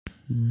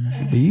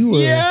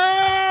Beware.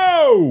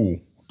 Yo!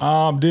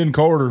 I'm Den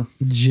Carter.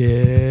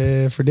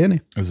 Jeffrey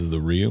Denny. This is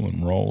the Real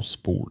and Raw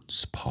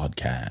Sports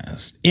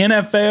Podcast.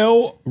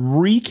 NFL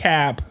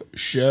recap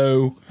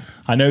show.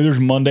 I know there's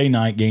Monday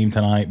night game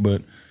tonight,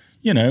 but,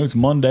 you know, it's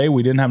Monday.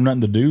 We didn't have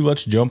nothing to do.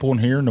 Let's jump on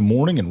here in the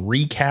morning and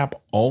recap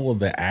all of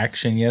the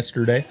action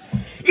yesterday.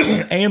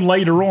 And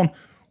later on,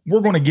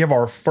 we're going to give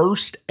our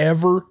first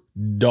ever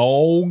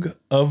dog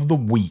of the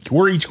week.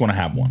 We're each going to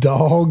have one.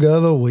 Dog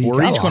of the week.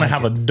 We're each going to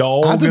have a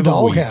dog at the of the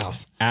dog week.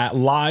 house.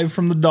 Live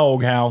from the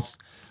dog house,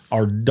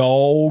 our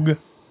dog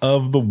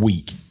of the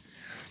week.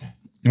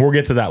 We'll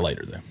get to that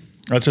later, though.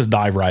 Let's just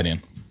dive right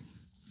in.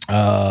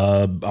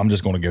 I'm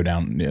just going to go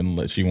down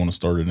unless you want to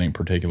start at any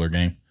particular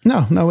game.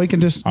 No, we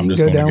can just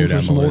go down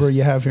for some order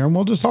you have here, and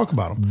we'll just talk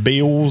about them.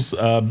 Bills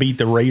beat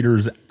the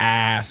Raiders'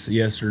 ass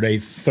yesterday,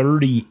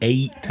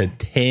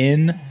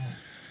 38-10.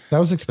 That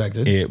was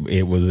expected.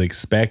 It was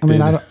expected.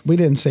 I mean, we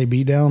didn't say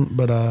beat down,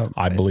 but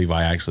I believe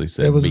I actually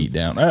said beat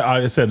down.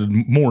 I said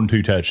more than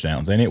 2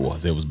 touchdowns, and it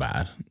was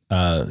bad.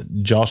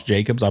 Josh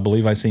Jacobs, I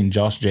believe I seen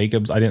Josh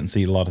Jacobs. I didn't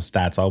see a lot of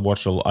stats.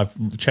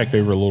 I've checked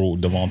over a little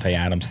Devontae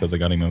Adams because I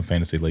got him in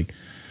fantasy league.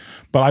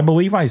 But I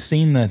believe I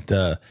seen that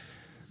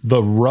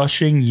the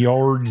rushing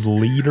yards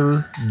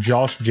leader,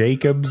 Josh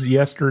Jacobs,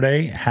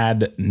 yesterday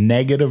had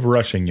negative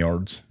rushing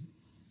yards.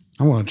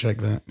 I want to check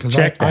that because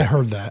I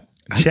heard that.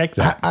 Check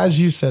that. As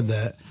you said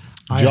that.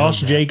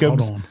 Josh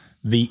Jacobs,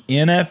 the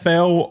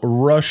NFL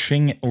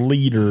rushing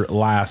leader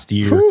last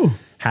year,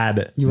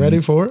 had. You ready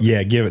for it?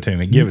 Yeah, give it to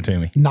me. Give it to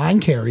me. 9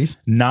 carries.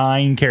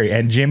 9 carries.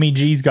 And Jimmy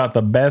G's got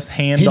the best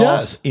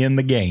handoffs in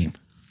the game.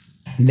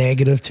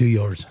 Negative 2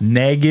 yards.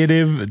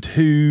 Negative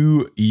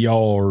 2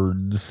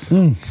 yards.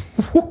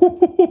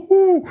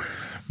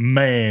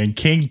 Man,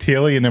 King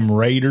Tilly and them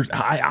Raiders.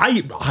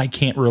 I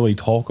can't really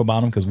talk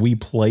about them because we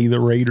play the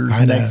Raiders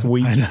next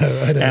week. I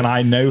know. And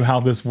I know how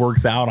this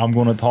works out. I'm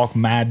going to talk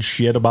mad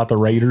shit about the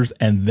Raiders.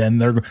 And then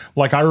they're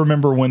like, I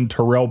remember when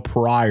Terrell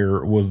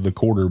Pryor was the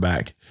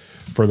quarterback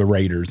for the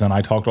Raiders. And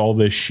I talked all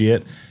this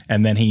shit.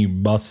 And then he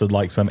busted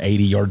like some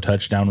 80-yard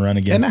touchdown run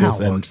against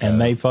us.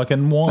 And they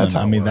fucking won.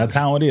 That's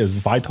how it is.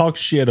 If I talk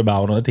shit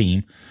about a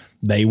team,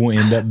 they will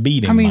end up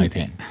beating my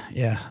team.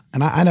 Yeah.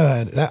 And I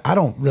know I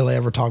don't really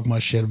ever talk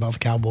much shit about the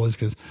Cowboys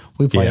because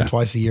we play them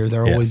twice a year.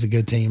 They're always a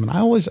good team.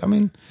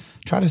 And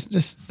try to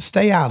just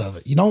stay out of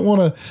it. You don't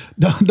want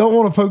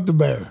to poke the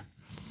bear.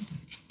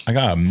 I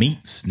got a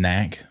meat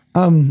snack.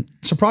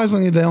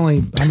 Surprisingly,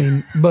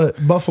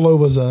 but Buffalo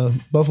was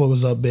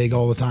up big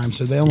all the time.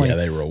 So they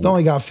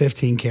only got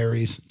 15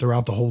 carries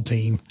throughout the whole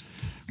team.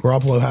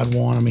 Garoppolo had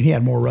 1. He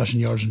had more rushing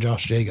yards than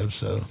Josh Jacobs.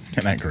 So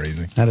isn't that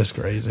crazy? That is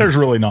crazy. There's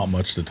really not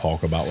much to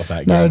talk about with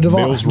that game. No,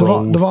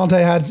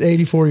 Devontae had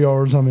 84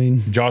 yards.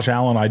 Josh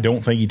Allen, I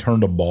don't think he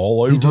turned a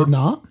ball over. He did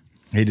not.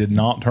 He did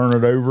not turn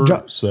it over.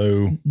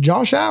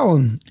 Josh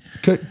Allen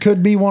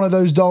could be one of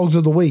those dogs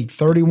of the week.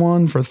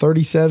 31 for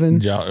 37.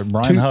 Brian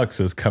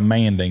Hux is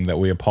commanding that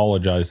we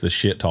apologize the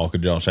shit talk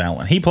of Josh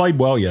Allen. He played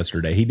well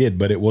yesterday. He did,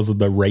 but it was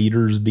the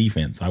Raiders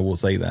defense. I will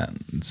say that.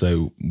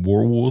 So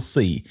we'll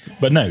see.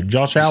 But no,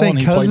 Josh Allen,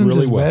 he played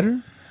really well.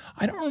 Better?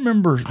 I don't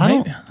remember.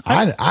 I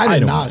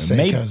did not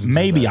say Cousins.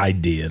 Maybe I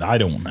did. I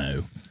don't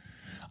know.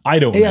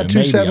 He had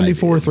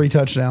 274, 3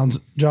 touchdowns.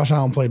 Josh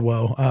Allen played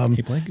well.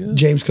 He played good.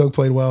 James Cook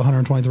played well,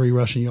 123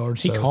 rushing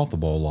yards. He caught the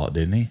ball a lot,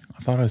 didn't he?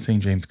 I thought I seen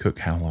James Cook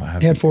how a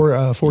lot. He had four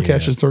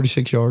catches,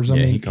 36 yards.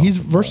 He's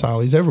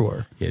versatile. He's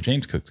everywhere. Yeah,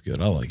 James Cook's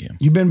good. I like him.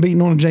 You've been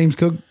beating on a James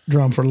Cook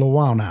drum for a little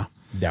while now.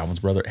 Dalvin's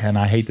brother. And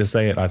I hate to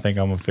say it. I think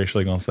I'm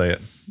officially going to say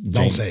it.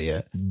 Don't say it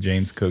yet.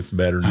 James Cook's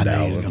better than Dalvin. I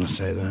know he's going to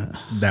say that.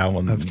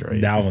 Dalvin. That's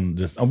crazy.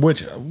 Dalvin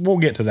which we'll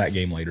get to that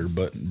game later,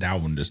 but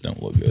Dalvin just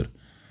don't look good.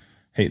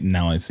 Hey,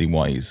 now I see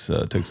why he's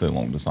took so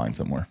long to sign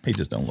somewhere. He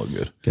just don't look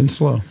good. Getting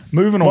slow.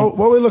 Moving on.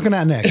 What are we looking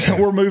at next?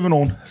 We're moving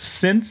on.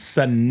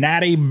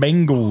 Cincinnati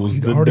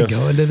Bengals. You already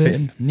go into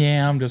this?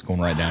 Yeah, I'm just going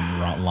right down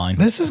the right line.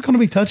 This is going to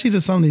be touchy to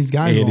some of these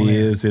guys. It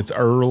is. It's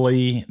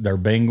early. Their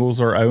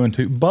Bengals are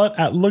 0-2.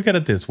 But look at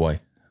it this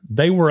way.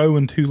 They were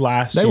 0-2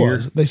 last year.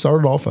 They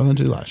started off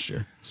 0-2 last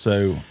year.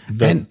 So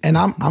and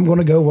I'm going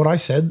to go what I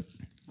said.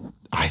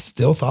 I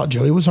still thought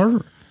Joey was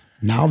hurt.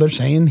 Now they're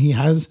saying he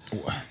has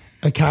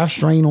a calf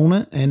strain on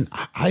it, and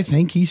I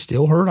think he's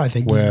still hurt. I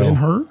think he's been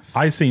hurt.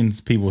 I seen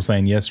people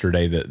saying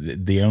yesterday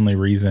that the only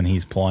reason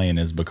he's playing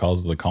is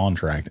because of the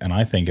contract, and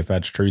I think if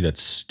that's true,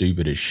 that's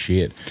stupid as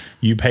shit.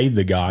 You paid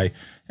the guy.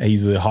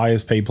 He's the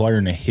highest paid player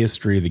in the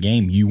history of the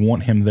game. You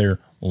want him there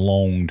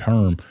long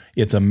term.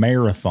 It's a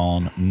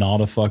marathon,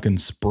 not a fucking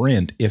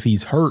sprint. If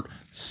he's hurt,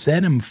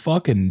 set him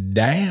fucking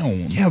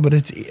down. Yeah, but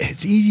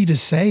it's easy to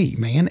say,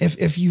 man.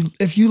 If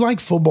you like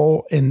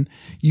football and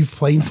you've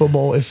played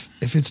football, if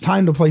it's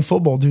time to play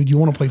football, dude, you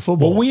want to play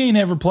football. Well, we ain't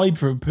ever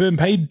been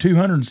paid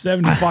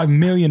 $275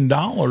 million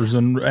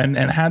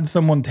and had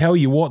someone tell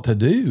you what to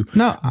do.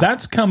 No,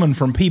 that's coming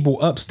from people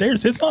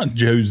upstairs. It's not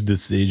Joe's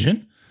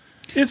decision.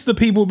 It's the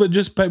people that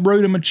just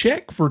wrote him a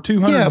check for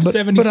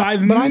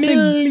 $275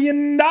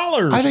 million.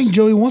 I think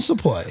Joey wants to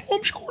play. Well,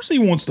 of course he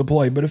wants to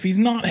play, but if he's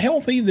not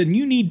healthy, then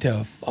you need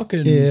to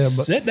fucking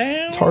sit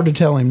down. It's hard to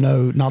tell him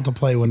no, not to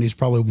play when he's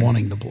probably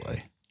wanting to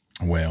play.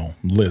 Well,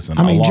 listen.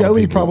 I mean,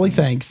 Joey probably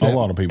thinks that a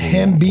lot of people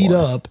him beat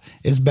up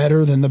is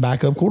better than the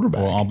backup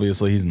quarterback. Well,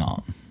 obviously he's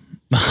not.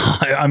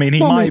 I mean, he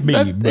might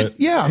be, but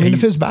yeah. I mean,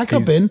 if his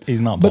backup he's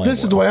not. But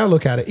this is the way I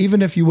look at it.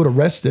 Even if you would have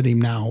rested him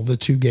now, the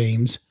 2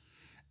 games,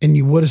 and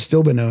you would have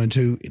still been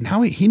 0-2.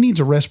 Now he needs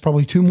a rest,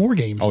 probably 2 more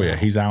games. Oh yeah,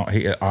 he's out.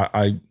 You know what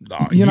I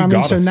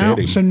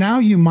mean? So now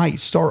you might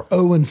start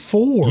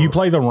 0-4. You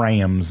play the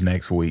Rams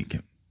next week.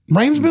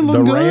 Rams been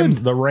looking good.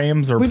 The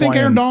Rams are. We think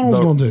Aaron Donald's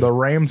going to do. The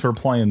Rams are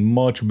playing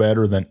much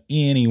better than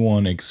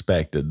anyone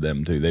expected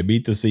them to. They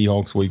beat the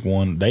Seahawks week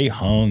 1. They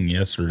hung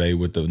yesterday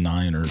with the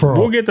Niners.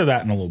 We'll get to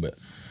that in a little bit.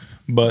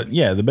 But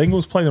yeah, the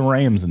Bengals play the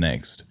Rams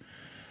next.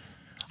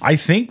 I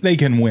think they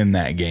can win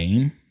that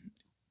game,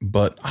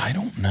 but I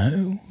don't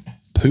know.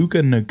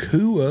 Puka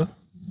Nacua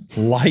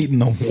lighting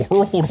the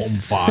world on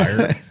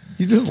fire.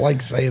 You just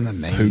like saying the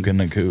name. Puka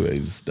Nacua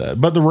is stud.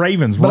 But the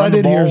Ravens run the ball. But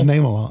I did hear his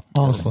name a lot,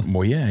 honestly.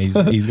 Well, yeah,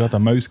 he's got the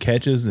most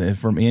catches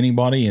from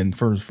anybody in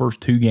for his first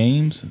 2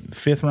 games.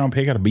 5th round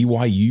pick out of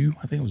BYU.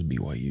 I think it was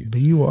BYU.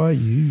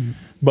 BYU.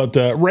 But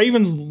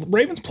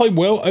Ravens played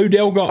well.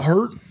 Odell got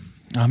hurt.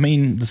 I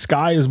mean, the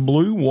sky is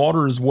blue.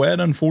 Water is wet,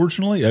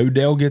 unfortunately.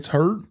 Odell gets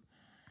hurt.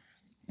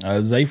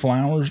 Zay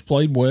Flowers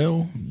played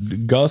well.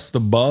 Gus the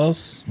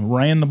Bus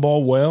ran the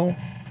ball well.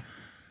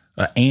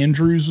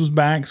 Andrews was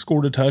back,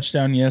 scored a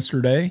touchdown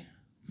yesterday.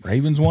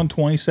 Ravens won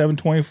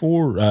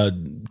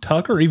 27-24.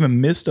 Tucker even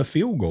missed a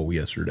field goal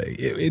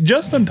yesterday.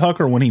 Justin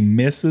Tucker, when he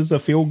misses a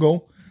field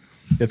goal,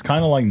 it's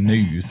kind of like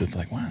news. It's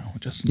like, wow,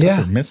 Justin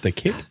Tucker missed a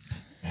kick.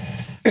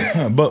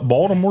 But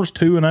Baltimore's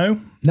 2-0.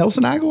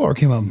 Nelson Aguilar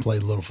came up and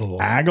played a little football.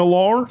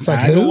 Aguilar? It's like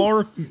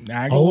Aguilar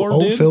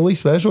old Philly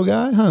special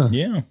guy, huh?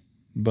 Yeah.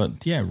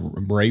 But, yeah,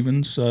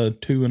 Ravens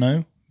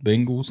 2-0.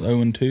 Bengals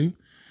 0-2.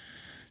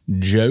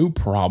 Joe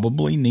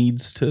probably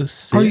needs to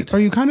sit. Are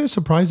you kind of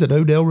surprised that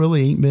Odell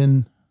really ain't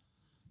been,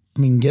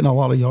 getting a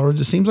lot of yards?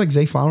 It seems like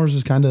Zay Flowers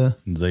is kind of.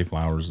 Zay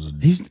Flowers is.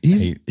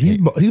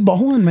 He's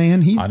balling,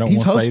 man. I don't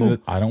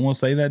want to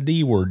say that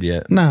D word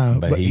yet. No,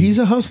 but he's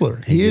a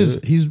hustler. He is.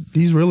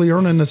 He's really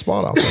earning the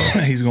spot out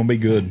there. He's gonna be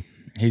good.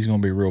 He's gonna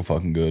be real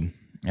fucking good.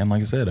 And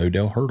like I said,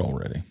 Odell hurt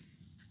already.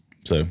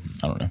 So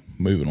I don't know.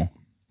 Moving on.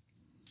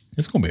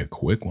 It's gonna be a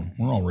quick one.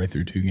 We're already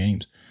through 2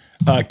 games.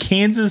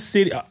 Kansas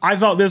City. I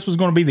thought this was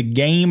going to be the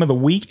game of the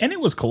week, and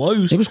it was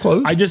close. It was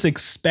close. I just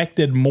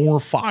expected more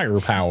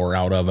firepower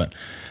out of it.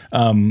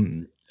 I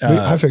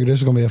figured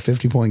this was going to be a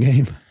 50-point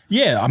game.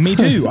 Yeah, me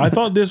too. I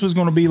thought this was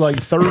going to be like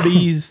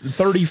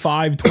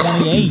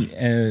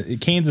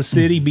 35-28. Kansas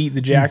City beat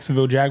the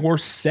Jacksonville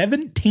Jaguars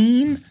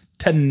 17-9.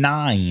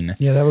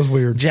 Yeah, that was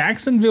weird.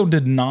 Jacksonville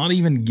did not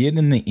even get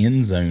in the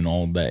end zone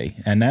all day.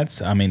 And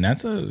that's a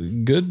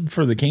good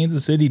for the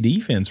Kansas City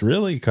defense,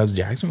 really, because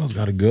Jacksonville's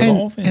got a good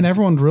offense. And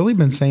everyone's really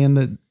been saying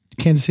that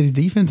Kansas City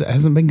defense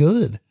hasn't been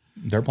good.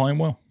 They're playing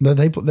well. But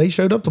they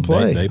showed up to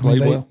play. They played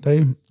well.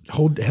 They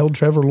held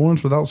Trevor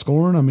Lawrence without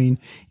scoring.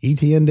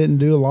 ETN didn't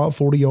do a lot,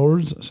 40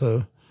 yards.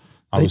 So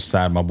I was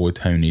sad my boy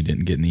Tony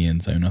didn't get in the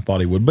end zone. I thought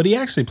he would, but he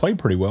actually played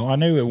pretty well. I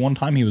knew at one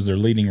time he was their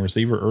leading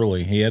receiver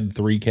early. He had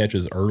 3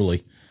 catches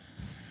early.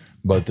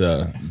 But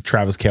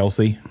Travis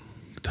Kelce,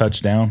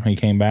 touchdown. He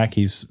came back.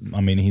 He's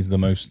the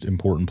most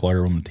important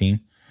player on the team.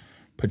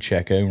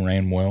 Pacheco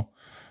ran well.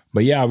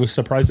 But yeah, I was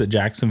surprised that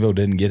Jacksonville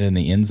didn't get in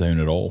the end zone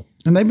at all.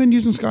 And they've been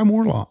using Sky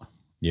Moore a lot.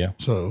 Yeah.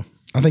 So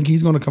I think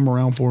he's going to come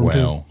around for them too.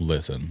 Well,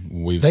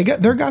 listen, they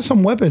got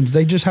some weapons.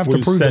 They just have to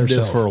prove themselves. We've said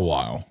this for a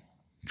while.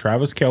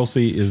 Travis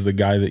Kelce is the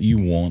guy that you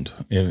want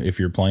if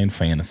you're playing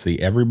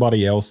fantasy.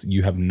 Everybody else,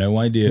 you have no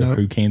idea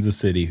who Kansas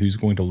City, who's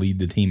going to lead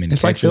the team in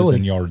catches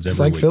and yards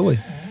every week. It's like Philly.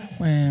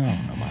 Well, I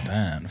don't know about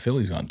that.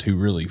 Philly's got 2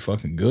 really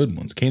fucking good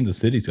ones. Kansas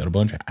City's got a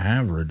bunch of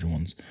average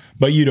ones.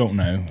 But you don't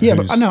know. Yeah,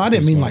 but I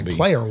didn't mean like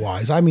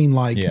player-wise. I mean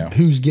like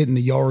who's getting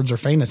the yards or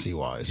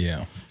fantasy-wise.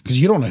 Yeah.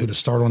 Because you don't know who to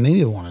start on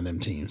any one of them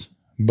teams.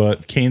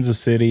 But Kansas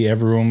City,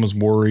 everyone was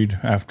worried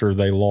after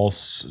they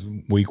lost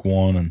week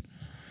 1, and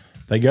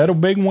they got a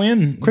big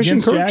win Christian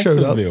against Kirk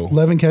Jacksonville. Showed up.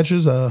 11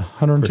 catches,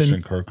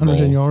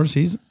 110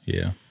 yards.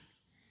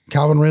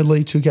 Calvin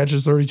Ridley, 2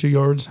 catches, 32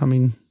 yards.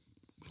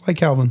 Like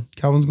Calvin.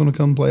 Calvin's going to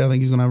come play. I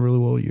think he's going to have a really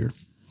well year.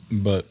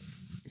 But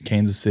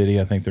Kansas City,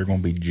 I think they're going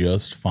to be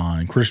just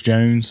fine. Chris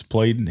Jones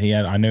played.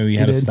 I know he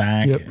had a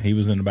sack. Yep. He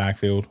was in the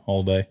backfield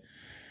all day.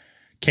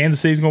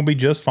 Kansas City's going to be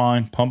just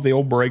fine. Pump the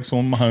old brakes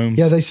on Mahomes.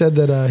 Yeah, they said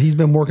that he's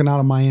been working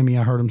out in Miami.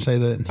 I heard him say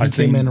that he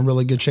came in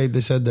really good shape.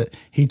 They said that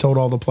he told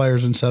all the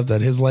players and stuff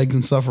that his legs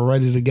and stuff were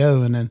ready to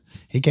go, and then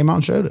he came out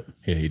and showed it.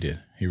 Yeah, he did.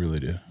 He really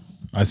did.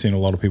 I seen a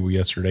lot of people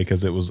yesterday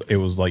because it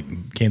was like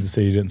Kansas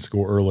City didn't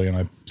score early, and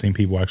I've seen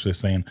people actually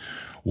saying,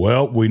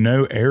 "Well, we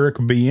know Eric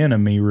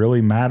Bieniemy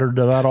really mattered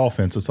to that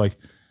offense." It's like,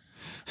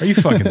 are you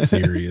fucking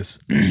serious?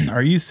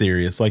 Are you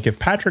serious? Like if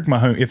Patrick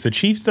Mahomes, if the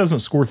Chiefs doesn't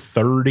score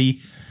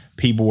 30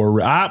 people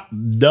were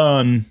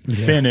done,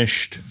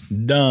 finished,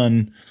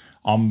 done.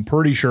 I'm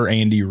pretty sure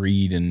Andy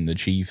Reid and the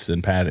Chiefs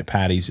and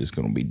Patty's just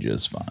going to be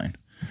just fine.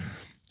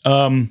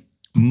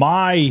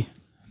 My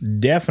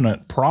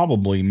definite,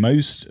 probably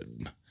most.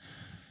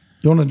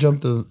 You want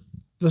to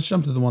let's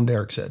jump to the one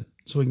Derek said,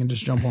 so we can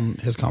just jump on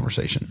his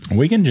conversation.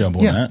 We can jump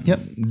on that. Yep.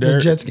 The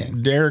Jets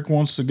game. Derek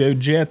wants to go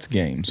Jets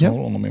game. So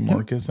hold on, let me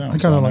mark this out. I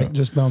kind of like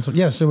just bounce.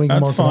 Yeah, so we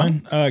can mark it.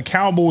 That's fine.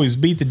 Cowboys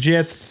beat the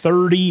Jets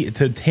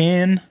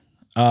 30-10.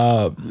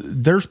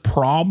 There's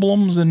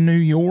problems in New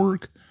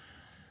York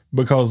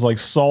because like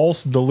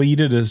Sauce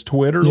deleted his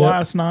Twitter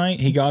last night.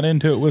 He got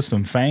into it with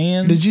some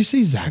fans. Did you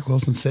see Zach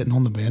Wilson sitting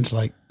on the bench,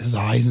 like his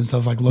eyes and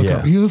stuff, like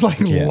looking? He was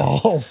like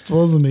lost,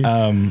 wasn't he?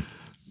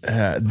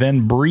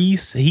 Then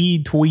Brees,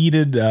 he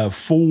tweeted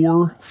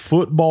 4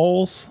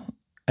 footballs,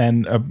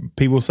 and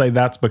people say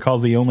that's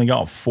because he only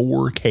got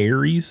 4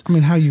 carries. I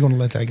mean, how are you going to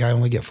let that guy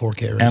only get 4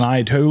 carries? And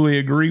I totally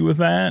agree with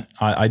that.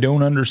 I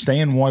don't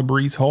understand why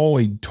Brees Hall,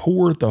 he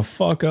tore it the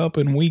fuck up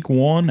in week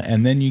 1,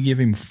 and then you give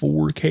him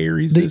 4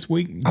 carries this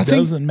week.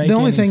 Doesn't make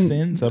any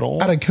sense at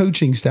all. At a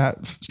coaching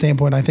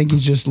standpoint, I think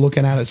he's just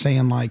looking at it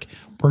saying, like,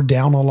 we're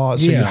down a lot,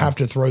 so you have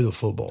to throw the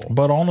football.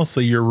 But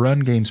honestly, your run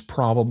game's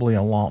probably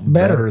a lot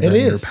better than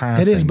your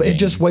passing game. But it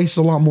just wastes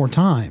a lot more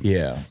time.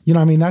 Yeah. You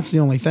know what I mean? That's the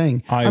only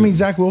thing. I mean,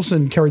 Zach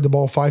Wilson carried the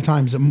ball 5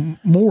 times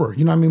more.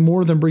 You know what I mean?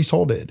 More than Brees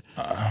Hall did.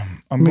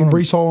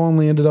 Brees Hall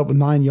only ended up with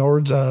 9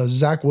 yards.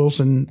 Zach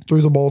Wilson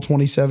threw the ball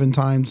 27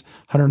 times,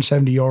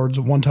 170 yards,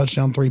 1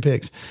 touchdown, 3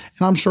 picks.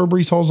 And I'm sure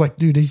Brees Hall's like,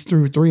 dude, he's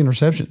threw 3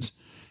 interceptions.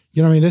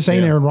 You know what I mean? This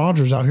ain't Aaron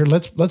Rodgers out here.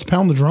 Let's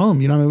pound the drum.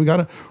 You know what I mean? We got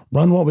to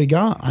run what we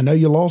got. I know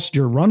you lost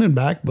your running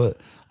back, but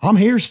I'm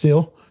here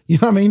still. You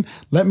know what I mean?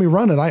 Let me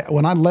run it.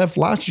 When I left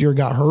last year,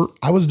 got hurt,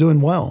 I was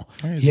doing well.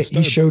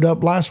 He showed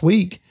up last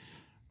week.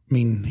 I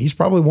mean, he's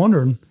probably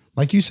wondering,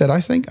 like you said, I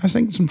think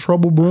some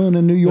trouble brewing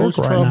in New York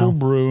right now. There's trouble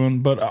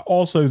brewing, but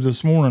also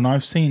this morning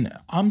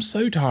I'm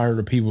so tired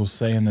of people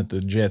saying that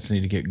the Jets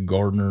need to get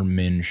Gardner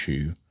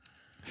Minshew.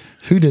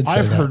 Who did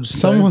say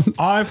that?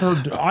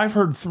 I've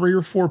heard 3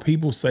 or 4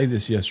 people say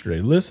this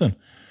yesterday. Listen,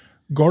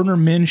 Gardner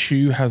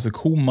Minshew has a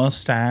cool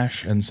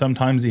mustache, and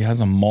sometimes he has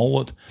a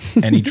mullet,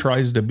 and he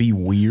tries to be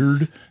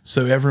weird,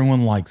 so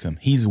everyone likes him.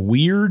 He's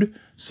weird,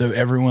 so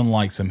everyone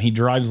likes him. He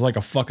drives like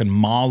a fucking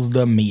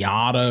Mazda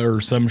Miata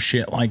or some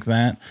shit like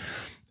that,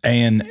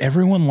 and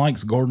everyone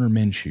likes Gardner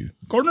Minshew.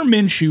 Gardner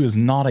Minshew is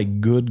not a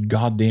good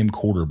goddamn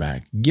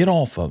quarterback. Get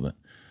off of it.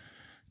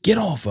 Get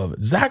off of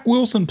it. Zach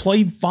Wilson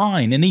played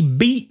fine, and he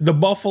beat the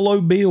Buffalo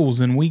Bills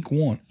in week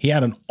 1. He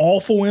had an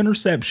awful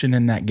interception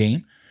in that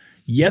game.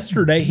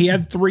 Yesterday, he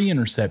had 3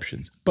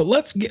 interceptions. But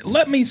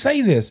let me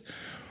say this,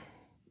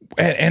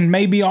 and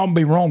maybe I'll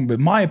be wrong, but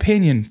my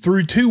opinion,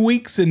 through 2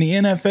 weeks in the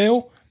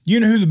NFL, you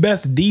know who the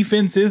best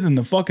defense is in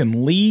the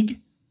fucking league?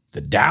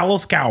 The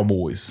Dallas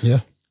Cowboys. Yeah.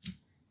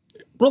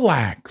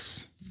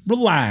 Relax.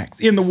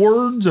 In the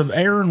words of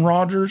Aaron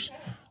Rodgers,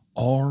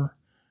 RELAX.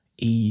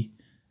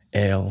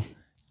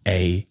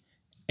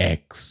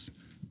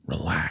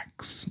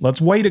 Relax.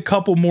 Let's wait a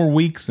couple more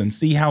weeks and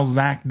see how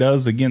Zach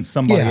does against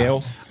somebody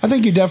else. I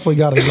think you definitely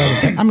got to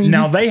let it. I mean,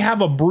 now they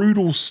have a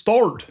brutal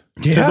start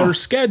to their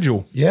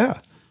schedule. Yeah.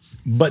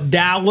 But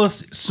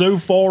Dallas so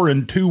far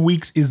in 2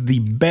 weeks is the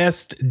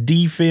best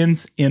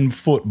defense in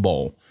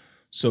football.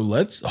 So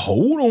let's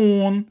hold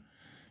on.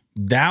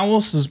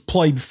 Dallas has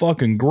played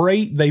fucking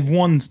great. They've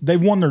won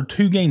their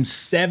 2 games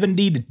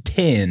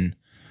 70-10.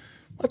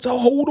 Let's all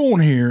hold on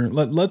here.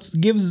 Let's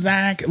give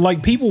Zach,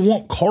 like people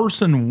want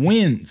Carson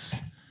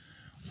Wentz.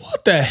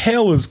 What the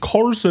hell is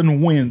Carson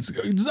Wentz?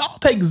 I'll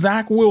take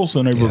Zach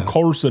Wilson over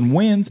Carson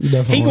Wentz.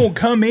 Definitely. He going to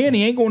come in.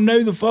 He ain't going to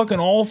know the fucking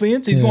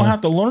offense. He's going to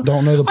have to learn.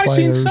 Don't know the players. I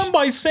seen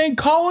somebody saying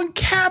Colin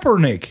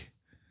Kaepernick.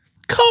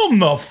 Come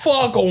the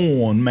fuck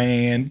on,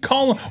 man.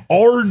 Colin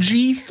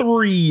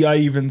RG3, I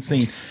even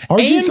seen.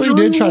 RG3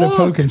 did try to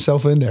poke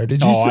himself in there.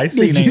 Did you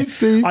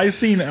see? I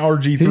seen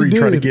RG3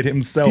 try to get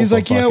himself He's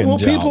like,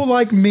 job. People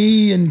like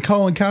me and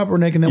Colin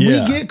Kaepernick, and then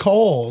we get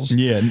calls.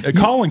 Yeah,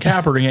 Colin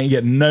Kaepernick ain't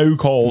getting no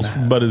calls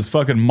but his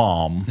fucking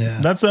mom. Yeah.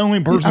 That's the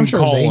only person I'm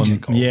sure calling. His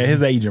agent calls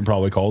his agent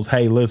probably calls.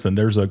 Hey, listen,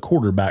 there's a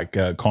quarterback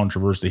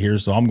controversy here,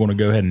 so I'm going to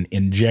go ahead and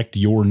inject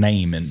your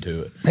name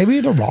into it. Maybe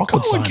the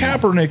Rockets. Colin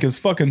Kaepernick is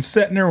fucking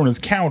sitting there on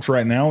his couch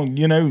right now,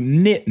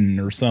 knitting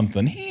or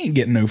something. He ain't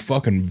getting no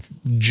fucking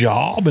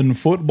job in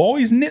football.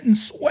 He's knitting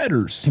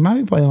sweaters. He might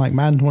be playing like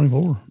Madden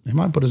 24. He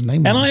might put his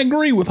name on it. And I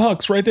agree with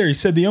Hux right there. He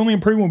said the only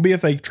improvement would be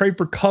if they trade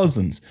for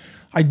Cousins.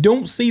 I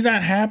don't see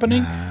that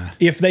happening.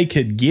 If they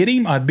could get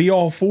him, I'd be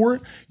all for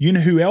it. You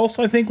know who else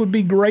I think would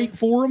be great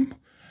for him?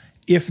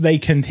 If they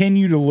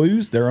continue to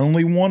lose, they're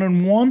only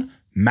 1-1.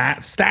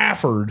 Matt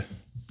Stafford.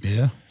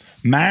 Yeah.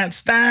 Matt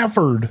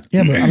Stafford.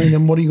 Yeah, but I mean,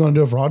 then what are you going to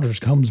do if Rodgers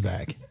comes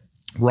back?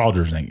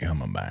 Rodgers ain't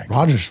coming back.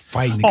 Rodgers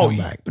fighting to come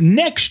back.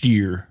 Next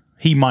year,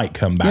 he might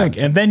come back.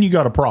 Yeah. And then you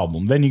got a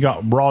problem. Then you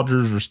got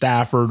Rodgers or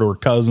Stafford or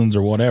Cousins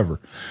or whatever.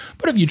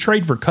 But if you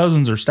trade for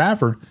Cousins or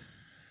Stafford,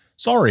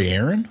 sorry,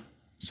 Aaron.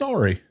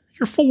 Sorry.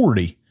 You're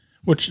 40.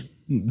 Which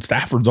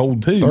Stafford's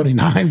old too.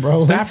 39,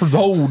 bro. Stafford's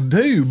old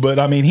too, but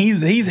I mean,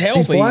 he's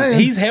healthy.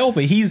 He's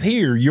healthy. He's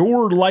here.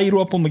 You're laid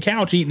up on the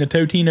couch eating a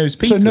Totino's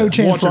pizza. So no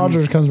chance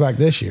Rodgers comes back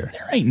this year.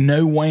 There ain't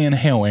no way in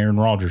hell Aaron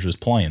Rodgers is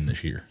playing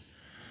this year.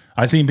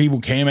 I seen people.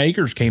 Cam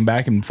Akers came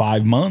back in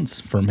 5 months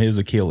from his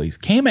Achilles.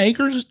 Cam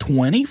Akers is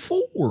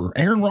 24.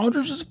 Aaron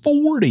Rodgers is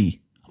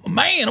 40.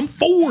 Man, I'm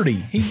 40.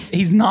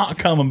 He's not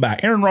coming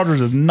back. Aaron Rodgers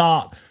is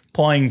not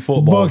playing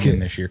football again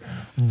this year.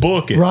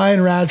 Book it.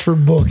 Ryan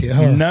Radford, book it.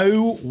 Huh?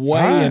 No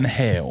way in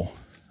hell.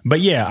 But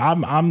yeah,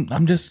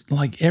 I'm just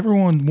like,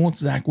 everyone wants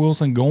Zach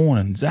Wilson going,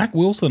 and Zach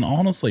Wilson,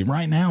 honestly,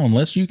 right now,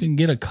 unless you can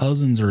get a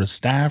Cousins or a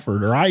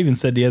Stafford, or I even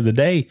said the other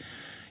day,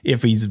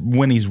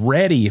 when he's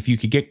ready, if you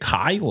could get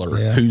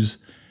Kyler, who's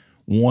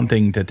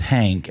wanting to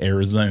tank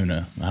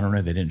Arizona. I don't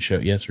know, they didn't show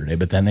it yesterday,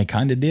 but then they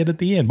kind of did at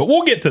the end. But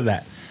we'll get to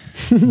that.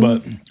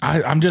 But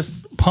I'm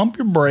just pump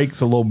your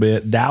brakes a little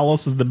bit.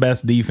 Dallas is the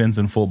best defense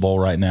in football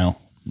right now.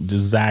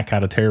 Just Zach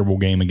had a terrible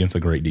game against a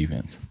great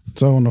defense.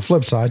 So on the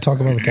flip side, talk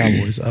about the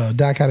Cowboys.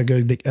 Dak had a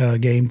good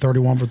game,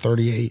 31 for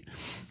 38,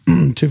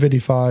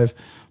 255.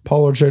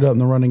 Pollard showed up in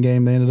the running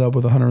game. They ended up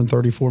with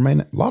 134.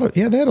 Man,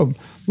 they had a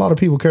lot of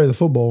people carry the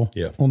football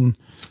on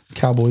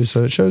Cowboys.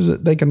 So it shows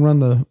that they can run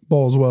the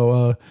ball as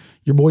well.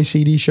 Your boy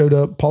CD showed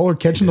up. Pollard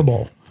catching the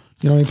ball.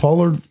 You know,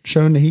 Pollard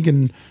showing that he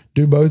can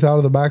do both out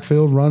of the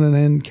backfield, running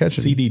and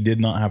catching. CD did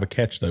not have a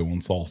catch, though,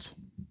 on Sauce.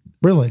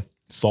 Really?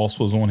 Sauce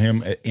was on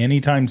him.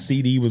 Anytime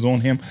CD was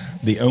on him,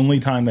 the only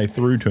time they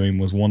threw to him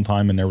was one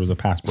time, and there was a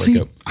pass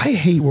breakup. I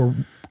hate where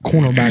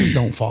cornerbacks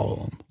don't follow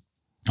them.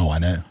 Oh, I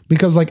know.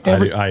 Because I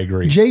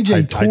agree.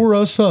 JJ tore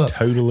us up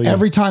totally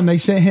every time they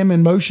sent him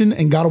in motion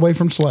and got away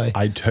from Slay.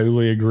 I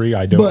totally agree.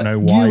 I don't know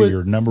why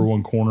you're number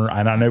one corner.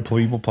 And I know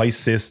people play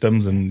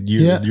systems and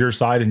your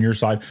side and your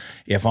side.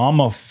 If I'm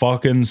a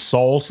fucking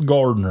Sauce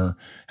Gardner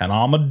and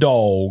I'm a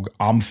dog,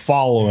 I'm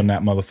following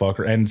that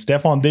motherfucker. And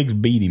Stephon Diggs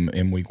beat him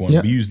in week 1,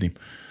 abused him.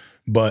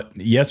 But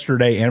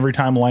yesterday, every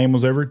time Lamb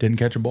was over, didn't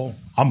catch a ball.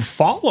 I'm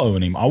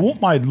following him. I want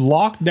my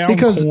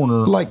lockdown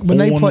corner. Like when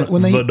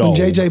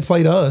JJ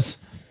played us,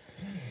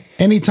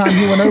 anytime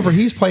he went over,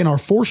 he's playing our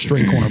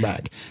 4th-string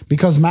cornerback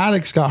because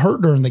Maddox got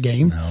hurt during the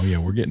game. Oh, yeah,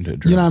 we're getting to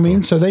it. You know what I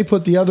mean? So they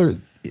put they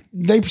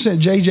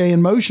sent JJ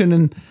in motion.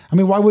 And, I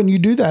mean, why wouldn't you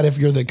do that if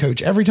you're the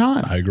coach every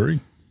time? I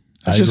agree.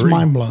 It's just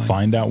mind-blowing.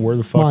 Find out where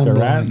the fuck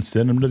they're at and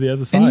send them to the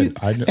other side.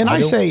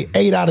 I say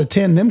 8 out of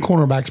 10, them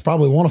cornerbacks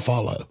probably want to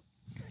follow.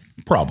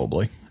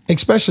 Probably.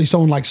 Especially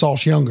someone like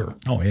Sauce Younger.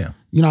 Oh, yeah.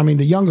 You know what I mean?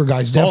 The younger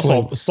guys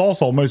definitely.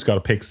 Sauce almost got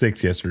a pick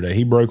 6 yesterday.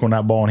 He broke on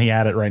that ball, and he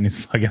had it right in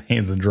his fucking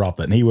hands and dropped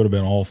it, and he would have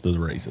been off to the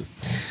races.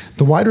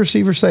 The wide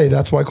receivers say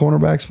that's why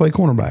cornerbacks play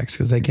cornerbacks,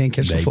 because they can't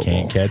catch the football. They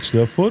can't catch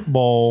the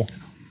football.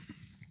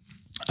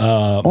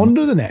 On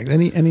to the next.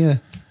 Any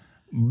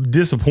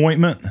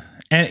disappointment?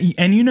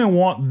 And you know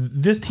what?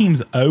 This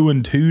team's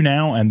 0-2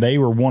 now, and they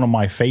were one of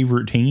my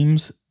favorite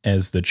teams.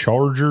 As the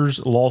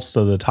Chargers lost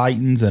to the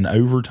Titans in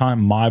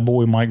overtime, my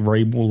boy Mike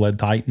Vrabel led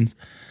Titans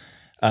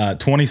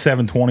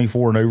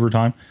 27-24 in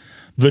overtime.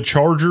 The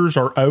Chargers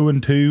are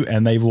 0-2,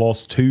 and they've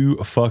lost 2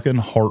 fucking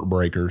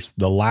heartbreakers.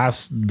 The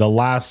last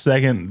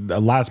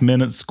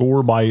minute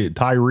score by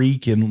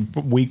Tyreek in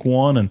week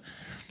 1, and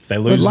they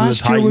lose to the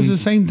Titans. Last year was the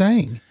same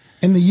thing.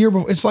 And the year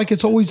before, it's like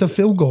it's always a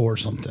field goal or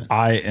something.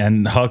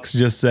 And Hux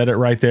just said it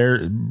right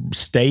there.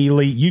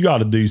 Staley, you got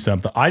to do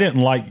something. I didn't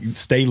like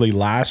Staley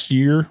last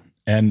year.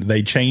 And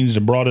they changed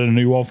and brought in a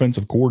new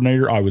offensive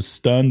coordinator. I was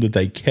stunned that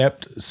they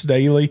kept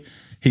Staley.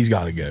 He's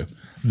got to go.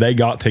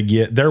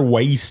 They're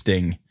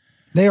wasting.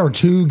 They are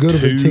too good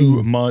of a team.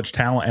 Too much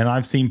talent. And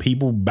I've seen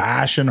people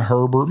bashing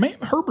Herbert. Man,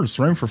 Herbert's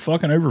thrown for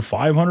fucking over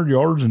 500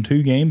 yards in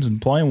 2 games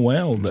and playing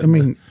well.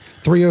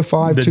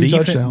 305, 2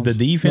 touchdowns. The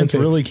defense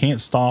really can't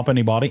stop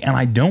anybody. And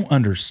I don't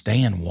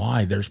understand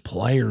why. There's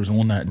players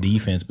on that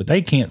defense, but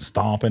they can't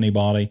stop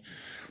anybody.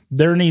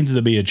 There needs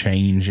to be a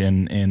change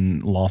in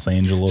Los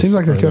Angeles. Seems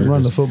like they couldn't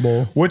run the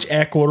football. Which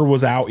Eckler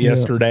was out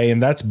yesterday,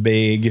 and that's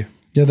big.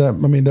 Yeah,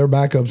 their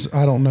backups,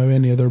 I don't know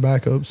any of their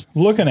backups.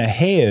 Looking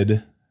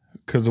ahead,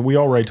 because we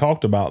already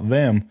talked about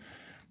them,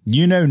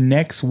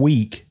 next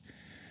week,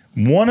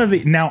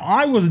 now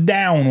I was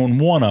down on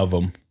one of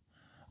them.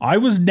 I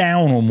was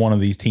down on one of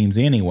these teams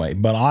anyway,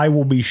 but I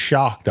will be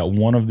shocked that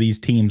one of these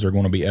teams are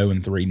going to be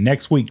 0-3.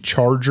 Next week,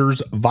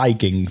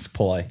 Chargers-Vikings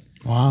play.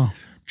 Wow.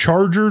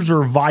 Chargers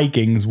or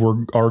Vikings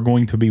are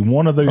going to be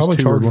one of those Probably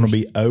two Chargers. Are going to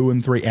be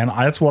 0-3. And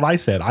that's what I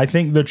said. I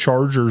think the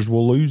Chargers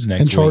will lose next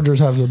week. And Chargers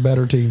have a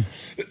better team.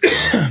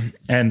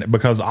 And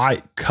because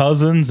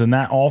Cousins and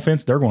that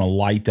offense, they're going to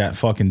light that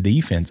fucking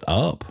defense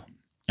up.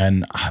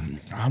 And I'm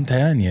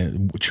telling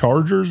you,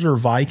 Chargers or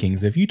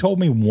Vikings, if you told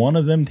me one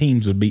of them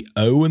teams would be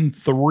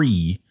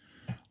 0-3,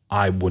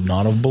 I would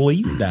not have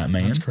believed that,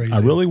 man. That's crazy. I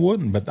really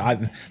wouldn't. But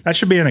that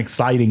should be an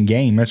exciting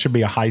game. That should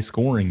be a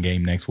high-scoring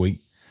game next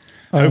week.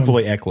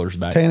 Hopefully Eckler's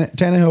back.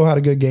 Tannehill had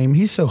a good game.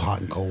 He's so hot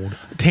and cold.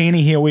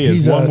 Tannehill is.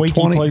 He's 1 week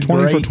 20, he plays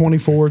 20 great. for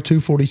 24,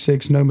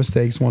 246, no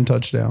mistakes, 1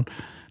 touchdown.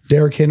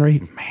 Derrick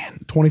Henry, man,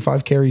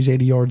 25 carries,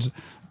 80 yards,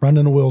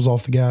 running the wheels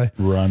off the guy.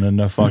 Running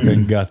the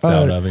fucking guts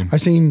out of him. I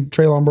seen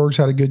Treylon Burks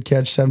had a good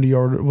catch.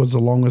 70-yard was the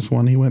longest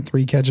one. He went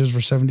 3 catches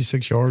for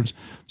 76 yards.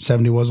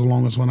 70 was the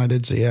longest one. I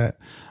did see that.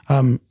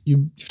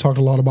 You've talked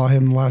a lot about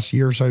him the last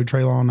year or so,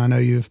 Treylon. I know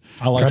you've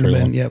kind of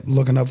been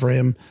looking up for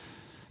him.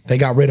 They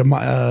got rid of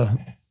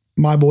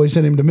my boy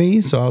sent him to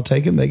me, so I'll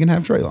take him. They can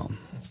have Treylon.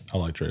 I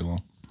like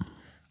Treylon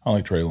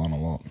a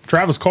lot.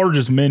 Travis Carr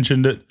just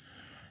mentioned it.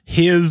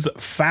 His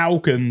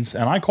Falcons,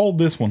 and I called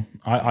this one.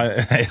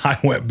 I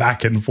went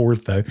back and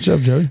forth, though. What's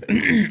up, Joey?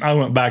 I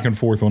went back and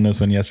forth on this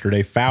one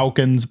yesterday.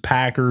 Falcons,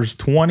 Packers,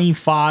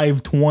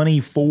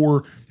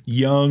 25-24.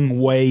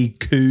 Younghoe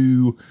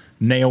Koo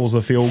nails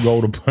a field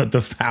goal to put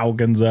the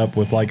Falcons up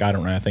with, I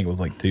think it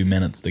was 2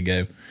 minutes to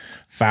go.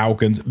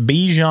 Falcons.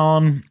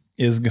 Bijan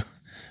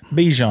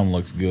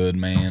looks good,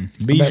 man.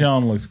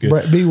 Bijan looks good.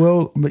 Brett B.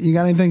 Will, but you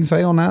got anything to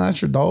say on that?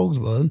 That's your dogs,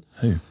 bud.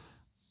 Who?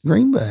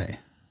 Green Bay.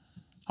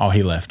 Oh,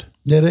 he left.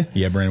 Did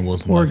he? Yeah, Brandon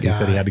Wilson left. He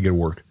said he had to go to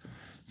work.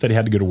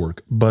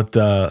 But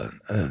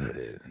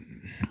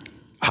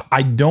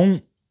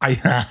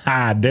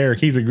Derek,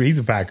 he's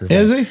a Packer fan.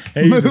 Is he?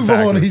 Move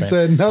on. He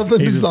said nothing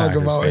to talk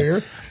about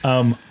here.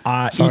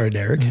 Sorry,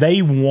 Derek.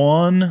 They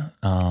won.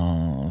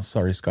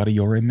 Sorry, Scotty,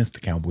 you already missed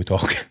the Cowboy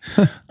talk.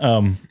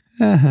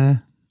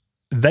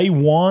 They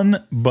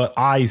won, but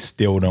I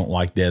still don't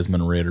like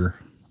Desmond Ridder.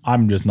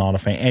 I'm just not a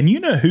fan. And you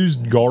know who's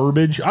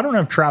garbage? I don't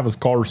know if Travis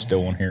Carr's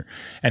still on here.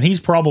 And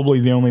he's probably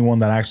the only one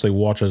that actually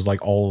watches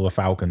all of the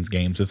Falcons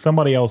games. If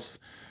somebody else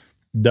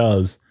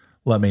does,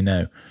 let me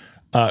know.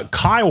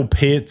 Kyle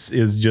Pitts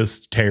is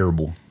just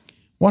terrible.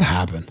 What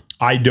happened?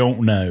 I don't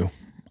know.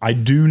 I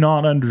do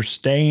not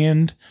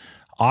understand.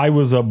 I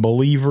was a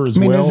believer as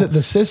well. Is it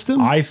the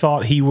system? I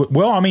thought he would.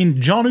 Well,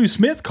 Jonnu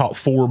Smith caught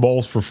 4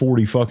 balls for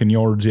 40 fucking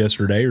yards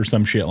yesterday or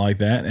some shit like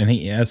that.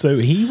 And so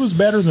he was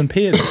better than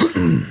Pitts.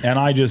 And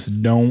I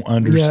just don't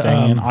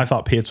understand. I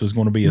thought Pitts was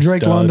going to be a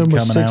Drake stud London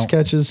with coming 6 out.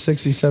 catches,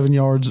 67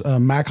 yards.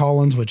 Mac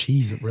Hollins, which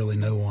he's really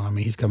no one.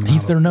 He's coming out.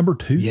 He's their number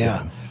 2.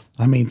 Yeah. Though.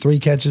 3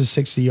 catches,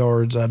 60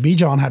 yards.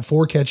 Bijan had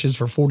 4 catches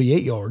for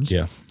 48 yards.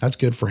 Yeah. That's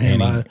good for him.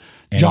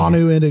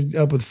 Jonnu ended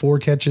up with 4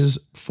 catches,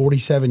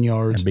 47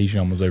 yards. And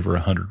Bijan was over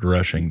 100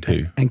 rushing,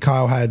 too. And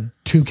Kyle had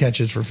 2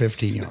 catches for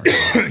 15 yards.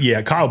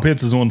 Yeah, Kyle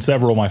Pitts is on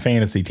several of my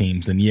fantasy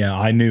teams. And, yeah,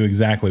 I knew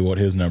exactly what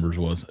his numbers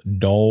was.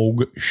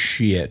 Dog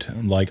shit.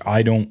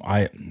 I don't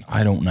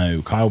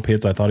know. Kyle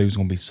Pitts, I thought he was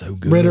going to be so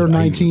good. Ridder,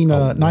 19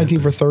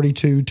 for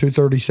 32,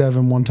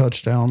 237, 1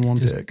 touchdown, 1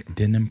 pick.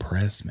 Didn't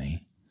impress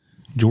me.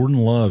 Jordan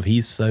Love,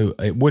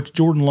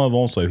 Jordan Love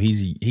also,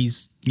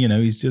 he's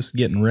just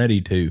getting ready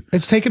to.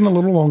 It's taken a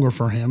little longer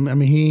for him.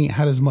 He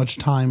had as much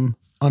time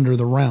under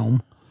the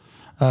realm.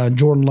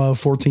 Jordan Love,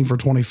 14 for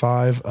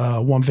 25,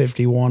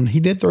 151. He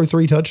did throw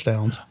 3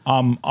 touchdowns.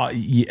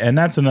 Yeah, and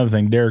that's another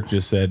thing Derek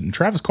just said. And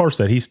Travis Carr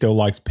said he still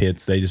likes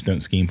Pitts. They just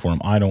don't scheme for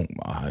him. I don't.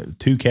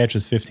 2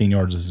 catches, 15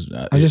 yards is.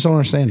 I just don't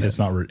understand it. It's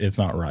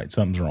not right.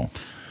 Something's wrong.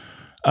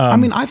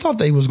 I thought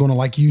they was going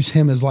to use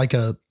him as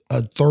a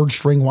 3rd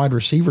string wide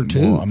receiver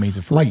too. Well, he's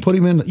a freak. Put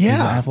him in. Yeah,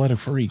 he's an athletic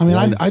freak.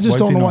 I just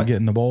don't know why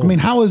getting the ball.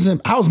 How is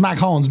Mac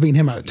Hollins beating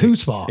him at a 2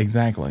 spot?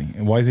 Exactly.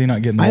 Why is he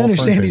not getting the ball? I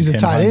understand he's a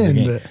tight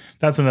end, but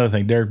that's another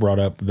thing Derek brought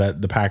up,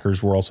 that the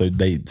Packers were also,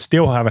 they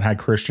still haven't had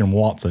Christian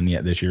Watson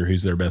yet this year,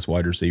 who's their best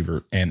wide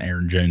receiver, and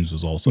Aaron Jones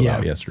was also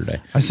out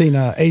yesterday. I seen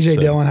AJ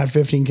Dillon had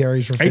 15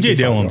 carries for 55 AJ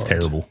Dillon's yards.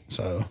 terrible.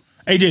 So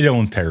AJ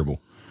Dillon's terrible.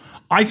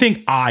 I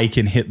think I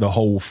can hit the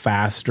hole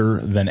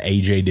faster than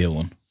AJ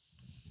Dillon.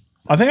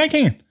 I think I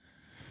can.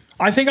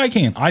 I think I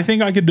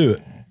could do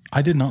it.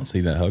 I did not see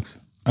that, Hux.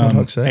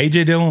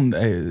 AJ Dillon,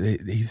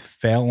 he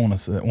fell on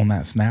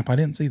that snap. I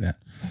didn't see that.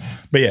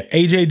 But yeah,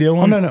 AJ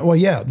Dillon. Oh, no. Well,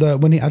 yeah.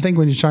 When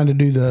he's trying to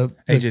do the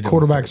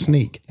quarterback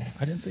sneak.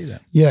 I didn't see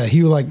that. Yeah,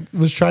 he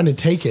was trying to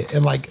take it,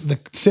 and the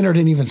center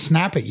didn't even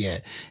snap it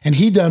yet, and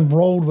he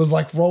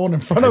rolling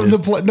in front of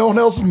him. No one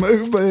else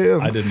moved but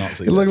him. I did not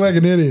see. He looked like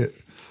an idiot.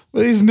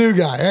 But he's a new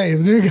guy. Hey,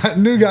 the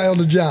new guy on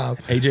the job.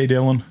 AJ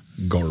Dillon,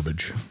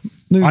 garbage.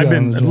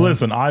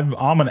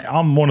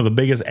 I'm one of the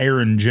biggest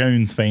Aaron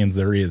Jones fans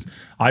there is.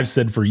 I've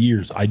said for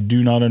years, I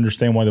do not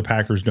understand why the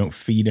Packers don't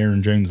feed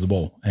Aaron Jones the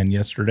ball. And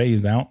yesterday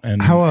he's out.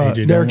 And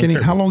Derek,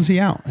 how long is he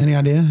out? Any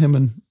idea? Him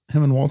and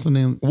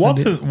Watson.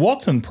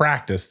 Watson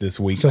practiced this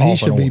week, so he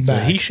should be back. So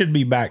he should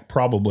be back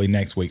probably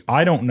next week.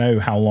 I don't know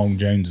how long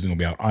Jones is going to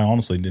be out. I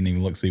honestly didn't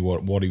even look see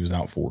what he was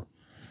out for.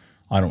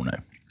 I don't know.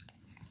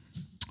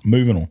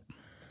 Moving on.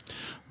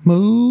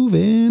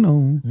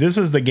 This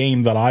is the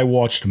game that I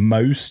watched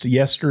most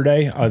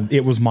yesterday.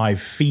 It was my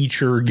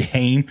feature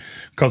game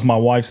because my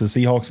wife's a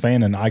Seahawks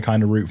fan and I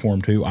kind of root for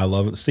them too. I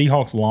love it.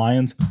 Seahawks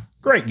Lions,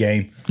 great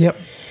game. Yep.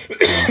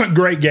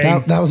 Great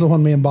game. That was the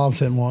one me and Bob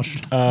sitting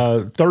watched.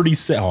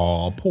 37.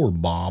 Oh, poor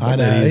Bob. I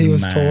know. He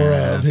was tore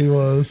up. He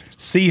was.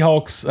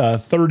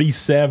 Seahawks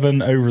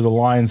 37 over the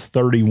Lions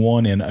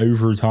 31 in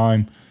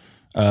overtime.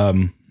 A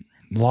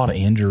lot of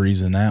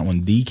injuries in that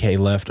one. DK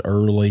left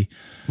early.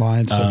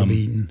 Lions took a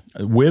beating.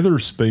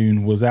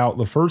 Witherspoon was out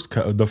the first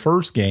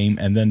game,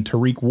 and then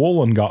Tariq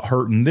Woolen got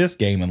hurt in this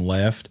game and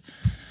left.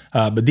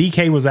 But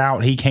DK was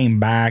out. He came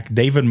back.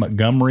 David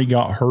Montgomery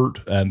got hurt.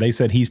 They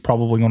said he's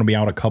probably going to be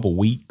out a couple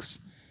weeks.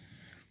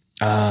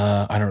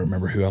 I don't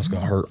remember who else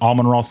got hurt.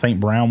 Amon-Ra St.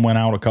 Brown went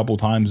out a couple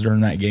times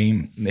during that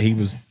game.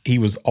 He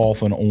was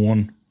off and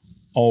on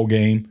all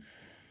game.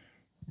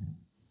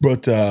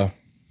 But Kenneth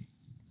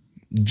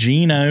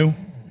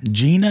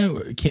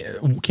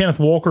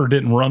Walker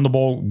didn't run the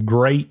ball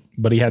great,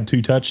 but he had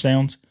 2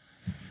 touchdowns.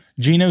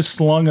 Geno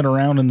slung it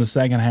around in the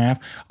second half.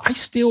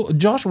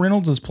 Josh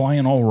Reynolds is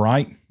playing all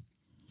right.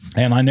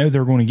 And I know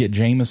they're going to get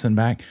Jameson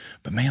back,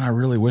 but man, I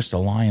really wish the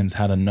Lions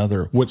had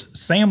another. Which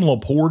Sam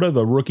Laporta,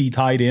 the rookie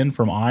tight end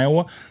from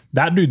Iowa,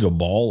 that dude's a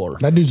baller.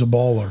 That dude's a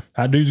baller.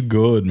 That dude's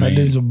good, man. That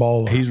dude's a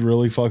baller. He's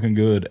really fucking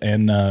good.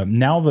 And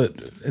now that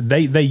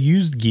they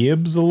used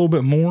Gibbs a little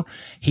bit more,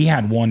 he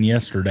had one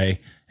yesterday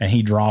and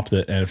he dropped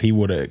it. And if he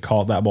would have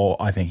caught that ball,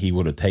 I think he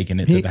would have taken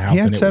it to the house. He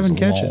had 7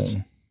 catches.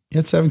 Long. He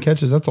had 7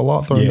 catches. That's a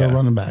lot throwing to a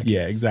running back.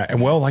 Yeah, exactly.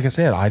 Well, like I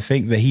said, I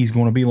think that he's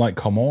going to be like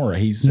Kamara.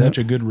 He's such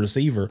a good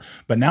receiver.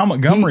 But now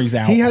Montgomery's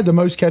out. He had the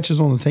most catches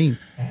on the team.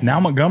 Now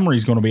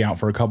Montgomery's going to be out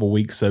for a couple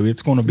weeks, so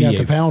it's going to be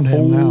a pound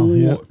full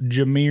him now. Yep.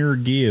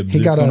 Jahmyr Gibbs.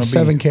 He got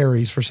 7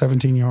 carries for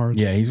 17 yards.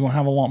 Yeah, he's going to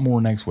have a lot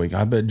more next week.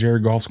 I bet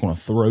Jared Goff's going to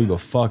throw the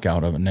fuck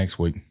out of it next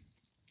week.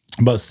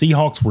 But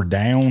Seahawks were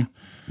down.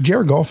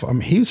 Jared Goff, I mean,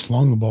 he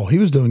slung the ball. He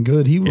was doing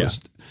good.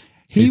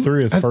 He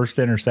threw his first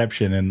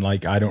interception, and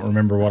I don't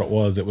remember what it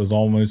was. It was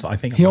almost, I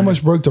think he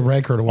almost broke the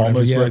record or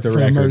whatever. Almost broke the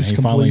record. Most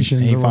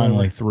completions. He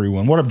finally threw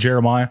one. What up,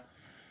 Jeremiah?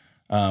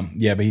 But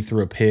he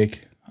threw a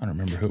pick. I don't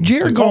remember who.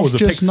 Jared Goff's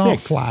just not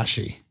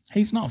flashy.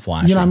 He's not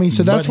flashy. You know what I mean?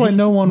 So that's why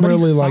no one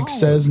really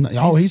says,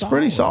 he's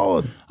pretty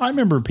solid. I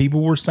remember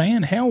people were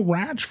saying, hell,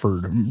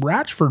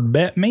 Ratchford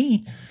bet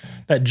me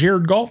that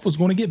Jared Goff was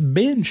going to get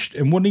benched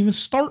and wouldn't even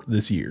start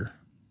this year,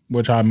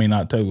 which I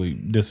totally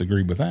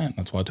disagree with that.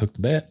 That's why I took the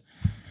bet.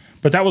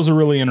 But that was a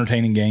really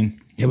entertaining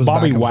game. It was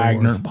Bobby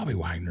Wagner. Bobby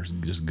Wagner's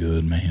just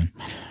good, man.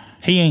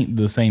 He ain't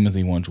the same as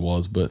he once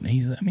was, but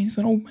he's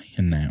an old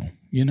man now,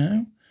 you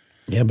know?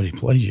 Yeah, but he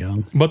plays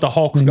young. But the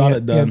Hawks got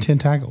it done. He had 10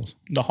 tackles.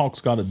 The Hawks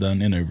got it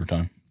done in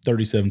overtime.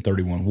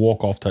 37-31.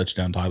 Walk-off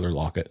touchdown, Tyler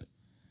Lockett.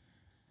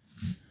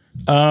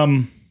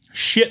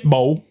 Shit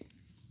Bowl.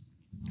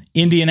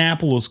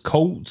 Indianapolis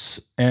Colts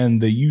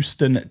and the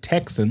Houston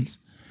Texans.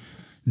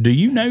 Do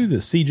you know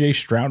that C.J.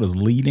 Stroud is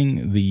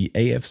leading the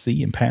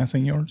AFC in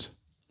passing yards?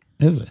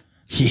 Is it?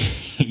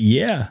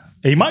 Yeah.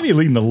 He might be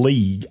leading the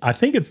league. I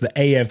think it's the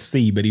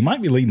AFC, but he might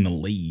be leading the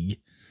league.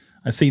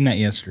 I seen that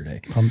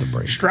yesterday.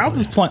 Stroud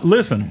is playing.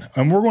 Listen,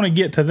 and we're going to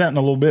get to that in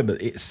a little bit, but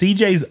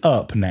CJ's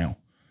up now.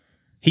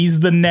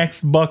 He's the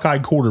next Buckeye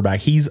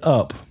quarterback. He's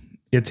up.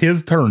 It's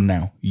his turn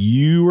now.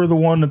 You are the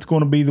one that's going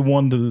to be the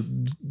one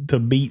to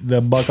beat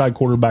the Buckeye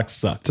quarterback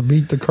suck. To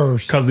beat the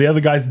curse. Because the other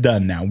guy's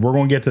done now. We're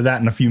going to get to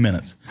that in a few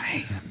minutes.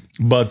 Man.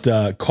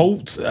 But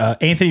Colts,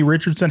 Anthony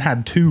Richardson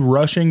had 2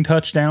 rushing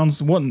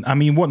touchdowns. Wasn't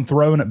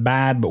throwing it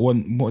bad, but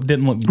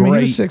didn't look great.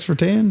 He was 6 for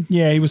 10.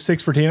 Yeah, he was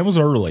 6 for 10. It was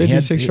early.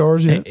 56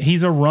 yards. Yeah.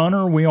 He's a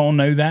runner. We all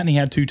know that. And he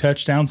had 2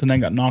 touchdowns and then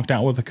got knocked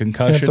out with a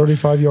concussion. He had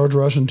 35 yards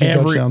rushing, 2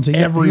 touchdowns.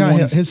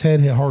 His head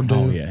hit hard, dude.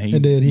 Oh, yeah.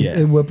 It did.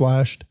 It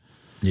whiplashed.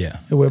 Yeah.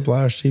 It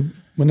whiplashed.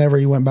 Whenever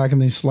he went back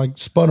and they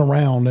spun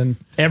around. And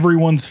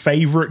everyone's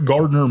favorite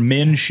Gardner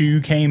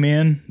Minshew came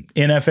in.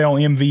 NFL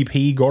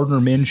MVP Gardner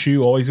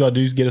Minshew. All he's got to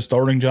do is get a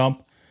starting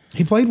job.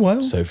 He played well.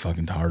 I'm so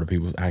fucking tired of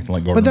people acting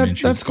like Gardner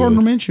Minshew. But that's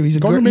Gardner Minshew. He's a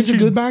good backup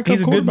quarterback.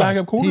 He's a good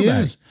backup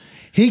quarterback.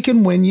 He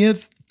can win you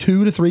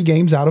 2 to 3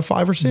 games out of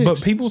 5 or 6.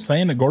 But people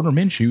saying that Gardner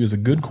Minshew is a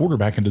good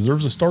quarterback and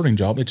deserves a starting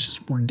job, it's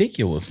just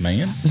ridiculous,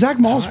 man. Zach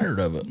Moss tired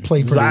of it.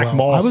 Played pretty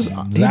well.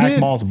 Zach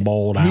Moss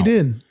balled out. He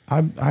did.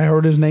 I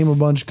heard his name a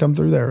bunch come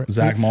through there.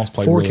 Zach Moss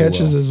played 4 really well. 4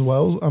 catches as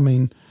well.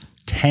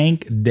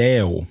 Tank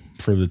Dell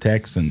for the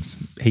Texans.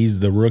 He's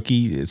the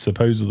rookie.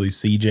 Supposedly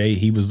CJ.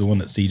 He was the one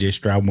that CJ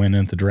Stroud went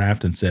into the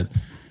draft and said,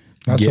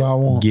 "That's what I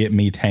want. Get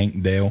me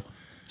Tank Dell."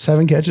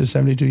 7 catches,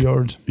 72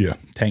 yards. Yeah,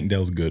 Tank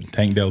Dell's good.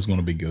 Tank Dell's going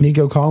to be good.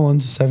 Nico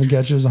Collins, 7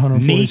 catches,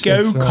 146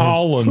 yards. Nico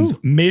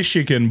Collins,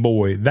 Michigan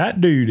boy. That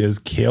dude is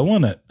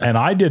killing it. And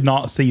I did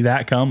not see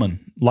that coming.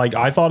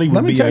 I thought he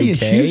would be okay. Let me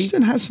tell you,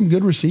 Houston has some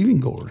good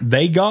receiving core.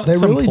 They got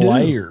some really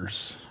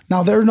players.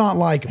 Now, they're not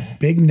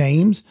big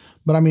names,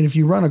 but if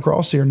you run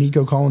across here,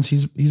 Nico Collins,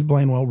 he's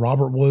playing well.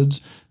 Robert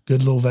Woods,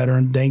 good little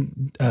veteran.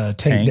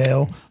 Tank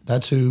Dell,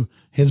 that's who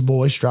his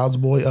boy, Stroud's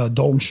boy.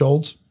 Dalton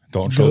Schultz.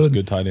 Dalton Schultz,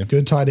 good tight end.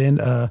 Good tight end.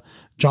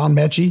 John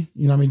Mechie.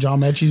 You know what I mean?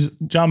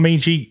 John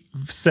Mechie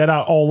set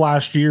out all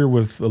last year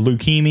with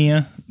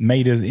leukemia,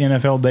 made his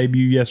NFL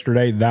debut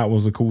yesterday. That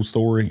was a cool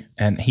story.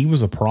 And he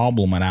was a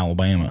problem at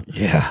Alabama.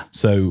 Yeah.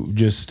 So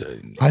just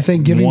I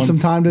think give him some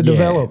time to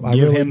develop. I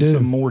give really him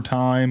some more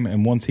time.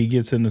 And once he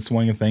gets in the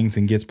swing of things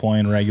and gets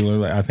playing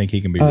regularly, I think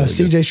he can be really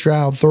CJ good.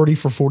 Stroud, 30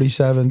 for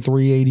 47,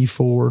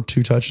 384,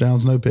 2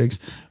 touchdowns, no picks.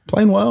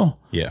 Playing well.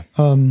 Yeah.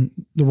 The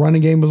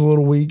running game was a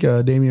little weak.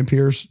 Damian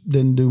Pierce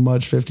didn't do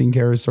much, 15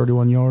 carries,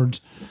 31 yards.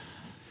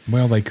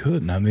 Well, they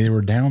couldn't. I mean, they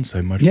were down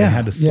so much. They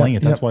had to sling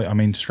it. That's why, I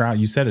mean, Stroud,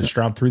 you said it,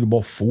 Stroud threw the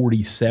ball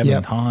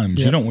 47 times.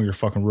 You don't want your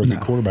fucking rookie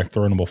quarterback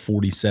throwing the ball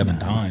 47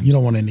 times. You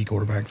don't want any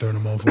quarterback throwing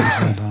the ball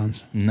 47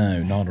 times.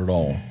 No, not at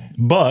all.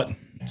 But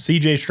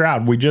CJ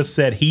Stroud, we just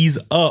said he's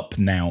up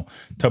now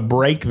to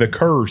break the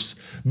curse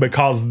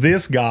because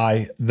this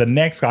guy, the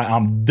next guy,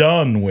 I'm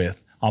done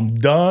with. I'm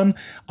done.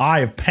 I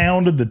have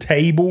pounded the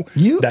table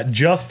that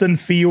Justin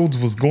Fields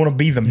was going to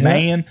be the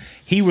man.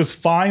 He was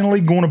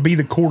finally going to be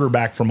the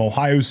quarterback from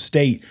Ohio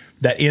State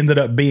that ended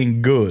up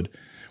being good.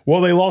 Well,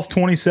 they lost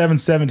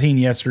 27-17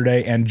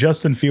 yesterday, and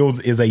Justin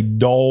Fields is a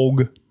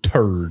dog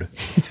turd.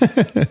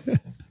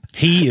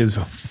 He is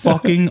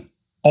fucking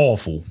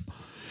awful.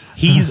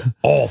 He's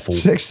awful.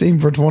 16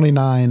 for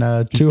 29,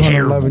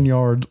 211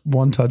 yards,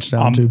 1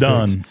 touchdown, 2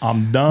 picks.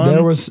 I'm done.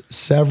 There was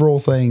several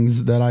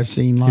things that I've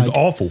seen like he's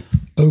awful.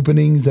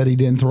 Openings that he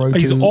didn't throw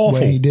he's to.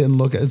 Awful. Way he didn't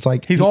look at. It's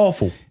like he's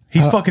awful.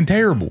 He's fucking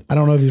terrible. I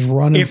don't know if he's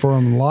running for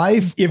his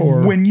life.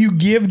 When you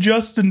give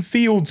Justin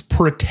Fields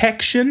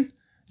protection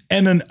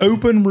and an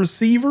open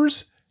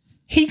receivers,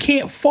 he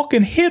can't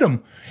fucking hit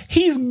him.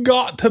 He's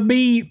got to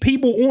be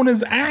people on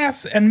his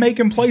ass and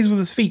making plays with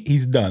his feet.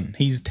 He's done.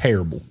 He's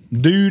terrible.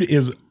 Dude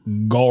is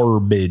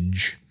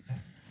garbage.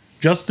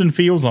 Justin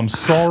Fields, I'm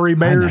sorry,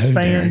 Bears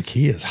fans. Derek,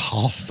 he is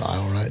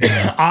hostile right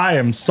now. I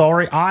am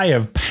sorry. I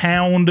have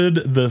pounded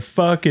the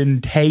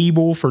fucking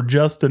table for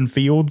Justin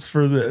Fields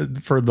for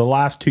the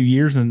last 2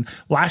 years. And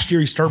last year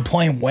he started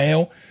playing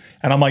well.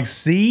 And I'm like,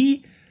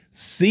 see,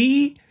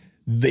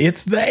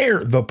 it's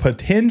there. The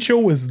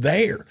potential is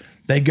there.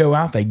 They go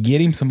out, they get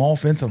him some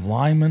offensive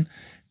linemen.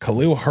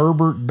 Khalil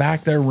Herbert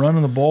back there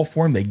running the ball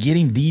for him. They get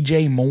him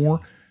DJ Moore.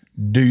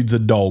 Dude's a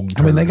dog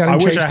turd. I mean, they got him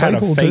Chase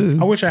Claypool too.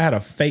 I wish I had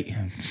a fake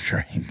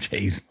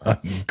Chase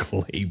fucking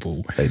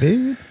Claypool. They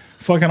did.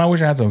 Fucking, I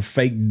wish I had some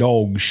fake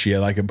dog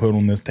shit I could put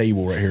on this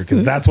table right here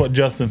because that's what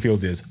Justin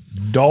Fields is.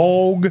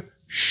 Dog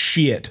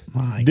shit.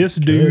 This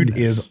dude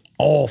is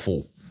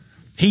awful.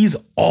 He's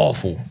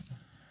awful.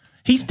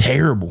 He's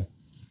terrible.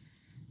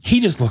 He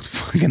just looks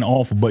fucking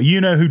awful. But you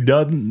know who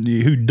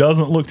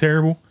doesn't look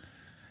terrible?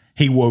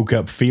 He woke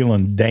up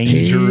feeling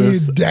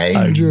dangerous. He's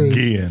dangerous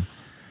again.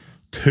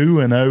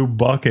 2-0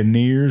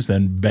 Buccaneers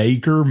and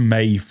Baker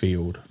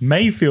Mayfield.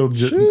 Mayfield,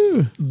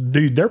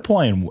 dude, they're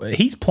playing.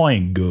 He's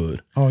playing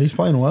good. Oh, he's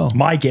playing well.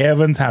 Mike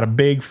Evans had a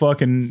big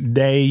fucking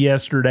day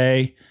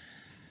yesterday.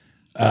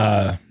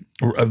 Rashad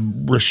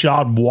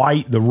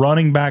White, the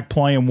running back,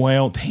 playing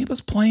well. Tampa's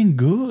playing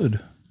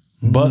good.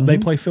 But they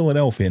play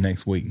Philadelphia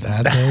next week.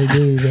 That they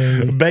do,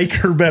 baby.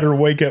 Baker better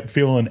wake up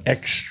feeling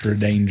extra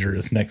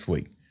dangerous next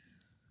week.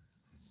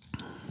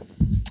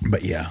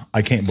 But yeah,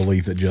 I can't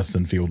believe that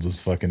Justin Fields is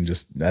fucking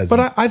just as.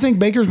 But I think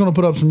Baker's going to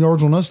put up some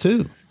yards on us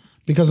too,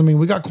 because I mean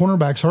we got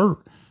cornerbacks hurt,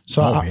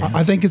 so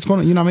I think it's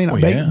going to. You know,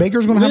 what I mean,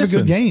 Baker's going to have a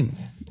good game.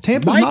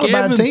 Tampa's not a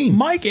bad team.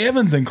 Mike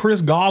Evans and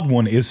Chris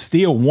Godwin is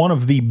still one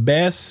of the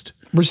best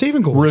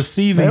receiving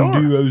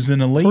duos in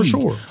the league. For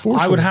sure.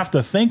 I would have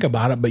to think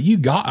about it, but they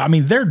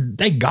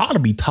got to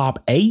be top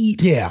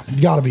 8. Yeah,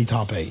 got to be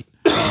top 8.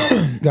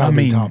 Got to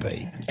be top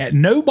 8.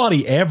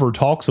 Nobody ever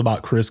talks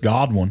about Chris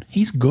Godwin.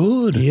 He's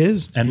good. He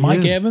is. And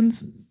Mike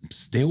Evans,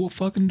 still a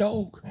fucking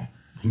dog.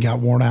 He got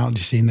worn out.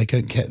 You see,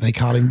 they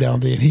caught him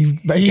down there. He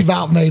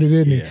out made it,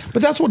 didn't he?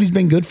 But that's what he's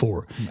been good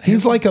for.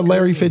 He's like a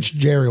Larry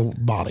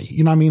Fitzgerald body.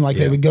 You know what I mean? Like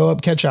they would go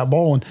up, catch that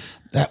ball,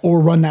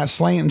 or run that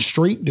slant and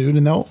streak, dude,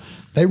 and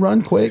they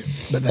run quick.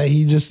 But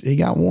he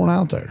got worn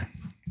out there.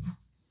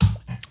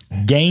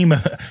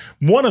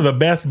 One of the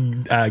best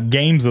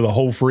games of the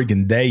whole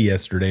freaking day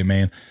yesterday,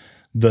 man.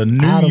 The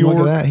New Adam, York.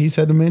 Look at that. He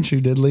said the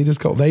Minshew did lead his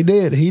call. They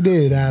did. He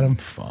did, Adam.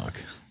 Fuck.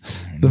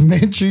 The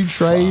Minshew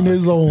train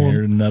is on.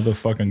 Here's another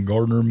fucking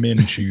Gardner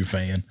Minshew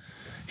fan.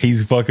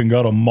 He's fucking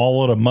got a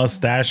mullet, a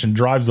mustache, and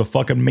drives a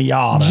fucking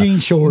Miata. Jean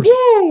shorts.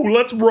 Woo!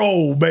 Let's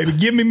roll, baby.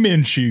 Give me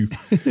Minshew.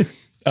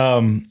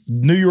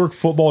 New York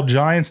Football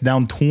Giants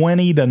down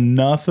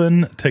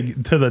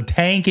 20-0 to the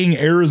tanking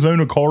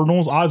Arizona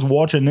Cardinals. I was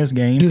watching this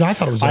game. Dude, I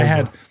thought it was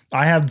over.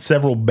 I had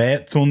several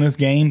bets on this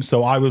game,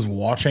 so I was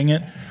watching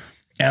it.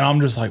 And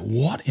I'm just like,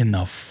 what in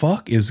the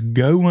fuck is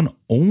going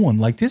on?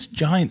 Like, this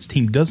Giants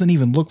team doesn't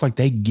even look like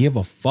they give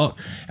a fuck.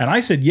 And I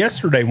said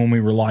yesterday when we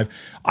were live,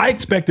 I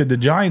expected the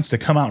Giants to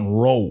come out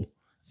and roll.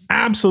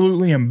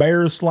 Absolutely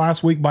embarrassed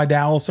last week by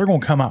Dallas. They're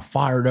going to come out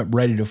fired up,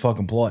 ready to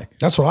fucking play.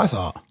 That's what I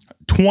thought.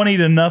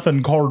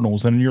 20-0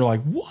 Cardinals. And you're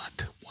like,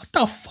 what? What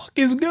the fuck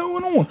is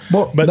going on?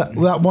 Well, but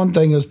that one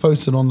thing was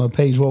posted on the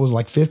page. What was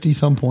like 50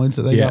 some points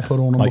that they got put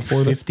on them like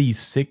before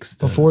 56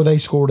 before they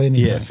scored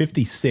anything. Yeah,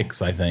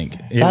 56, I think.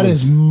 That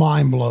is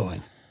mind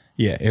blowing.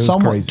 Yeah, it was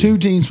crazy. 2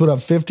 teams put up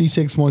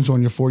 56 points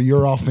on you before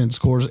your offense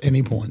scores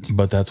any points.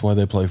 But that's why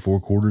they play 4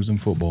 quarters in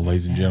football,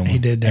 ladies and gentlemen. He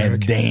did, Derek.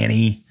 And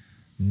Danny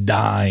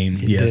dimed.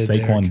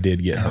 Saquon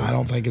did get hurt. I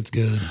don't think it's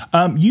good.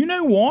 You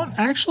know what?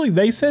 Actually,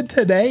 they said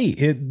today.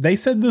 They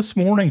said this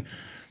morning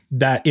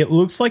that it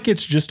looks like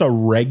it's just a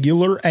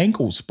regular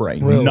ankle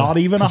sprain, really? Not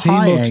even a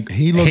high ankle.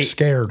 He looked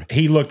scared.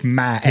 He looked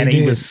mad, and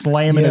he was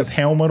slamming his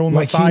helmet on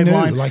the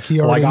sideline. Like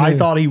he already knew. I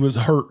thought he was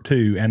hurt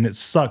too, and it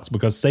sucks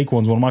because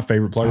Saquon's one of my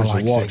favorite players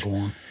to watch.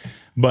 Saquon.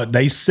 But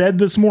they said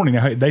this morning,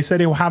 they said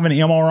he'll have an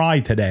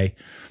MRI today,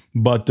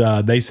 but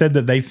they said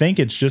that they think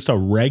it's just a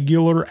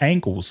regular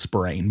ankle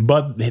sprain,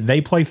 but they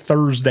play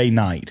Thursday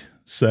night.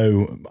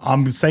 So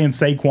I'm saying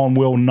Saquon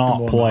will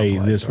not play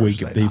this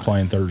week if he's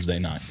playing Thursday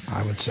night.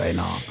 I would say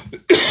not.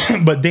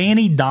 But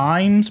Danny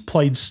Dimes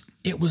played.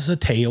 It was a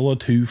tale of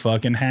two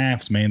fucking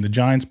halves, man. The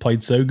Giants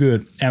played so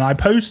good. And I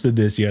posted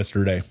this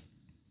yesterday,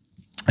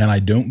 and I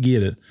don't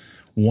get it.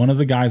 One of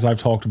the guys I've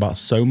talked about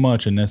so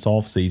much in this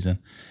offseason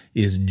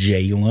is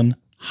Jalin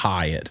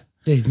Hyatt.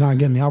 Yeah, he's not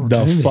getting the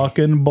opportunity. The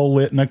fucking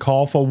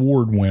Biletnikoff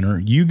Award winner.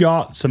 You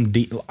got some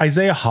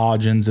Isaiah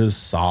Hodgins is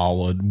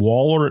solid.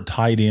 Waller at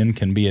tight end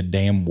can be a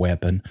damn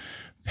weapon.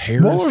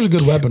 Waller's a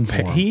good weapon for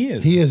him. He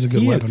is. He is a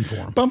good weapon for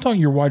him. But I'm talking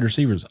your wide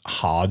receivers.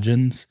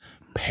 Hodgins,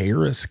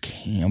 Paris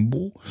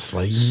Campbell,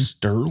 Slayton,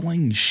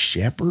 Sterling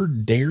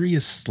Shepard,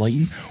 Darius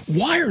Slayton.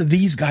 Why are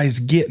these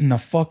guys getting the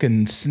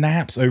fucking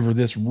snaps over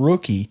this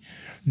rookie?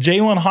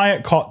 Jalin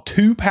Hyatt caught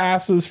 2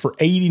 passes for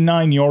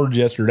 89 yards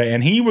yesterday,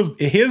 and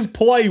his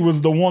play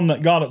was the one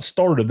that got it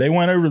started. They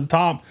went over the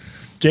top.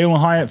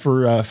 Jalin Hyatt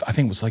for I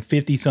think it was like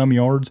 50 some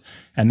yards,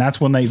 and that's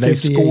when they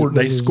scored.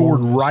 They scored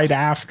right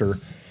after.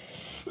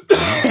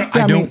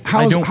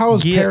 How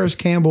is Paris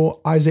Campbell,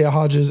 Isaiah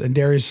Hodges, and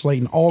Darius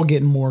Slayton all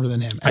getting more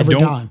than him every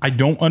time? I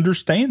don't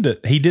understand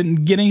it. He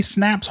didn't get any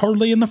snaps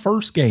hardly in the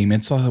first game.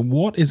 It's like,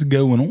 what is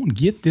going on?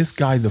 Get this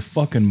guy the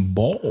fucking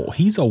ball.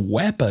 He's a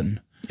weapon.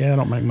 Yeah, it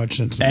don't make much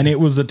sense. And it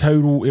was a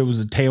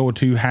tale of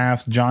two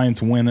halves.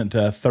 Giants win it to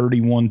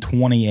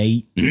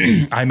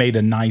 31-28. I made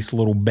a nice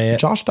little bet.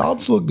 Josh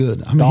Dobbs looked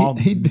good. I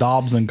mean,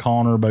 Dobbs and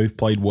Connor both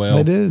played well.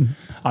 They did.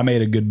 I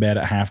made a good bet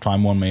at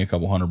halftime. Won me a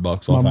couple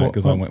 $100 off that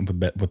because I went with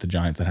bet with the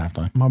Giants at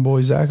halftime. My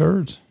boy Zach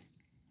Ertz.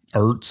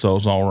 So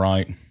it's all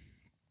right.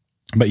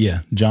 But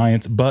yeah,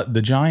 Giants. But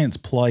the Giants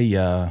play.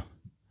 I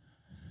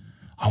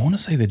want to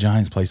say the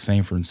Giants play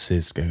San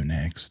Francisco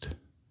next.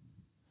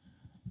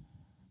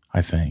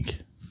 I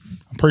think.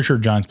 I'm pretty sure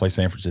Giants play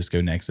San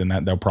Francisco next, and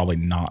that they'll probably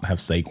not have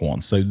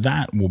Saquon. So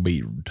that will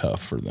be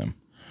tough for them.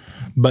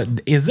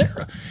 But is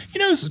there,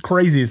 it's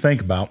crazy to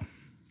think about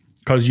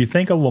because you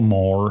think of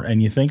Lamar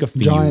and you think of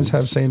Fields. Giants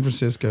have San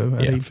Francisco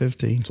at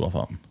 8:15. That's what I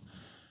thought.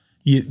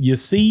 You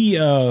see,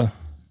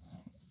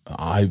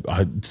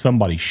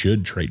 somebody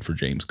should trade for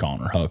James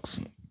Conner,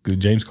 Hux.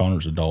 James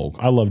Conner's a dog.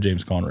 I love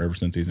James Conner ever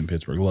since he's in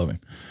Pittsburgh. Love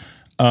him.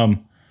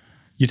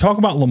 You talk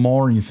about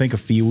Lamar and you think of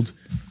Fields.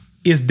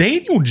 Is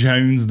Daniel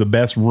Jones the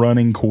best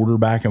running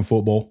quarterback in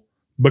football?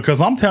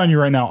 Because I'm telling you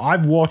right now,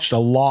 I've watched a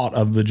lot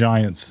of the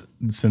Giants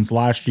since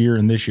last year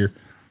and this year.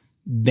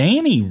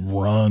 Danny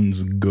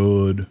runs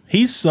good.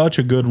 He's such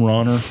a good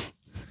runner.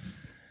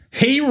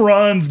 He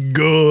runs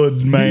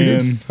good, man.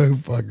 He's so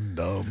fucking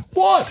dumb.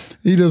 What?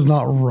 He does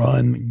not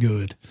run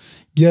good.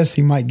 Yes,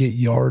 he might get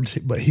yards,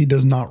 but he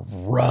does not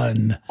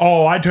run.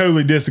 Oh, I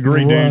totally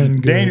disagree,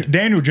 dude.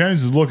 Daniel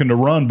Jones is looking to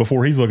run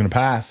before he's looking to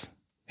pass.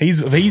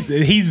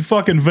 He's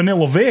fucking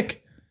Vanilla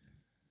Vic.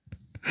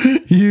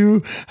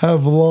 You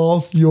have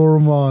lost your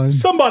mind.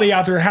 Somebody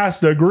out there has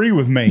to agree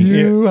with me.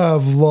 You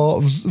have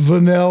lost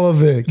Vanilla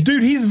Vic.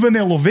 Dude, he's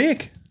Vanilla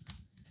Vic.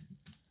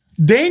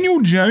 Daniel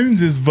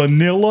Jones is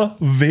Vanilla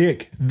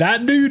Vic.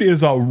 That dude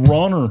is a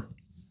runner.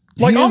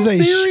 Like, I'm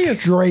serious.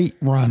 A straight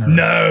runner.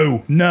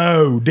 No.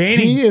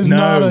 Danny. He is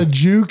not a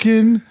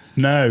juking.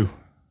 No.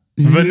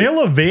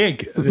 Vanilla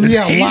Vic.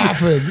 Yeah,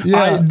 laughing.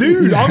 Yeah.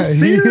 Dude, I'm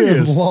serious. He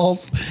has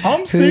lost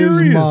I'm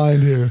serious. His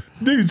mind here.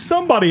 Dude,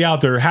 somebody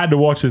out there had to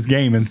watch this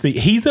game and see.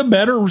 He's a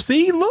better.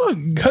 See,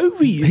 look,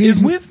 Covey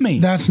is with me.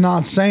 That's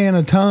not saying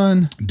a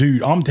ton.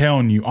 Dude, I'm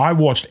telling you, I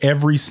watched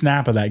every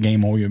snap of that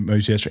game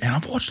almost yesterday, and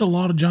I've watched a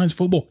lot of Giants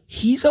football.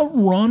 He's a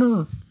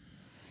runner.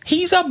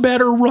 He's a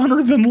better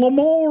runner than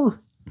Lamar.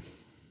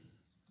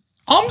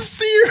 I'm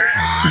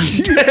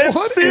serious. Dead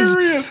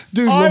serious.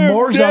 Dude,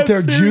 Lamar's out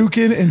there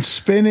juking and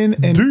spinning.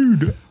 And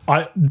dude,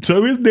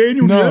 so is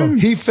Daniel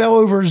Jones. He fell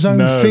over his own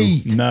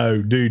feet.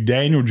 No, dude,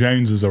 Daniel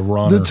Jones is a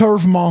runner. The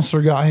turf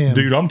monster got him.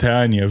 Dude, I'm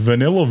telling you,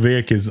 Vanilla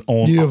Vic is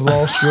on. You have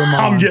lost your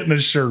mind. I'm getting a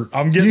shirt.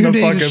 I'm getting a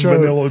fucking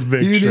Vanilla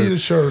Vic shirt. You need a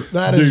shirt.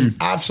 That is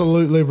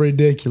absolutely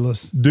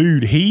ridiculous.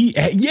 Dude,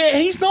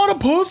 he's not a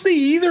pussy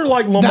either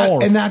like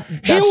Lamar.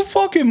 He'll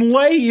fucking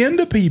lay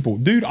into people.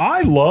 Dude,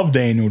 I love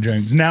Daniel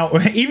Jones. Now,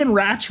 even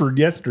Ratchford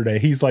yesterday,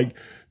 he's like,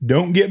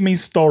 don't get me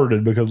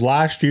started because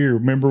last year,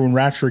 remember when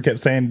Ratchford kept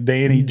saying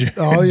Danny the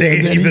dog, and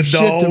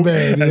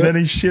then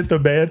he shit the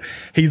bed.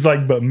 He's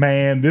like, but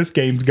man, this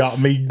game's got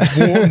me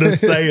wanting to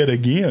say it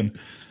again.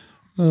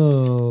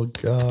 Oh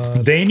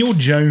God! Daniel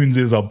Jones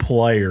is a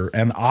player,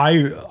 and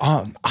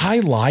I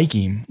like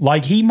him.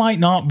 Like he might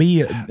not be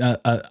an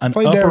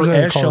upper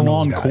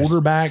echelon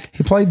quarterback.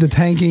 He played the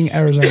tanking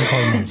Arizona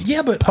Cardinals.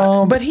 Yeah, but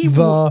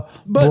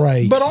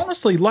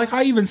honestly, like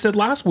I even said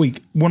last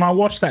week when I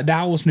watched that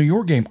Dallas New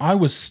York game, I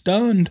was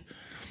stunned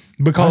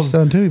Because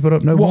done too. He put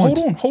up no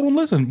points. Hold on.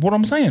 Listen, what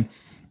I'm saying.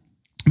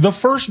 The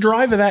first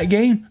drive of that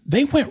game,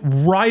 they went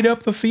right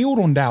up the field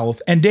on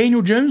Dallas, and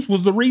Daniel Jones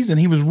was the reason.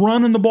 He was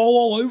running the ball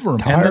all over him,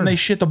 and then they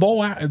shit the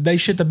ball out. They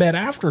shit the bed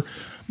after.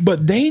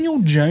 But Daniel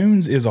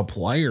Jones is a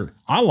player.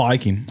 I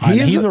like him.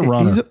 He's a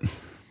runner.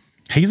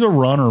 He's a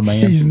runner,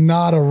 man. He's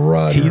not a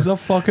runner. He's a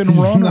fucking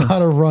runner. He's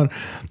not a runner.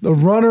 The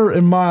runner,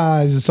 in my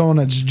eyes, is someone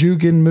that's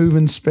juking,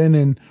 moving,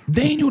 spinning.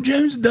 Daniel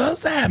Jones does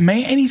that,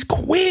 man, and he's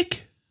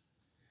quick.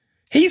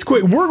 He's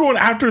quick. We're going,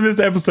 after this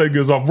episode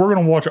goes off, we're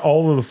going to watch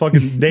all of the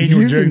fucking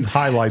Daniel Jones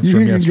highlights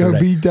from yesterday. You can go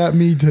beat that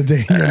meat to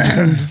Daniel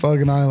Jones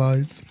fucking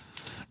highlights.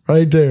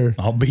 Right there.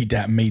 I'll beat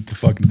that meat to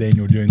fucking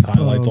Daniel Jones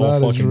highlights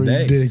all fucking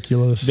day.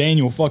 Ridiculous.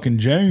 Daniel fucking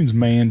Jones,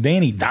 man.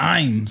 Danny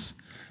Dimes.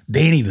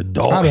 Danny the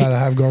dog. I'd rather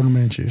have Gardner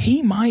Minshew.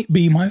 He might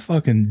be my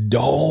fucking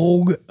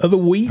dog of the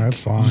week. That's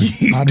fine.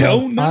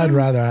 I'd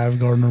rather have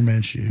Gardner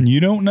Minshew. You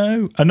don't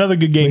know? Another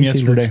good game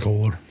yesterday. He looks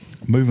cooler.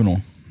 Moving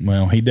on.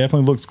 Well, he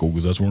definitely looks cool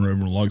because that's where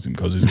everyone likes him,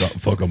 because he's got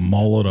fucking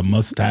mullet, a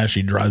mustache.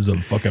 He drives a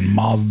fucking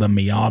Mazda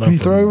Miata. You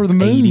throw over the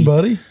moon, 80,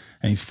 buddy.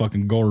 And he's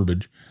fucking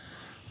garbage.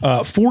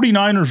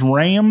 49ers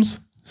Rams.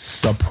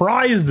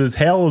 Surprised as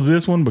hell as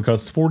this one,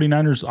 because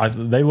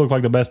 49ers, they look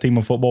like the best team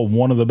in football,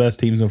 one of the best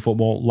teams in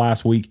football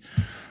last week.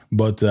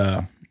 But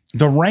the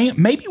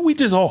maybe we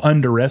just all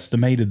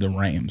underestimated the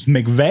Rams.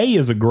 McVay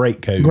is a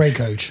great coach. Great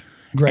coach.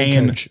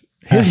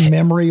 His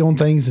memory on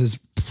things is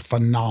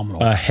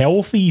phenomenal. A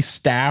healthy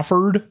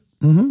Stafford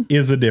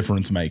is a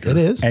difference maker. It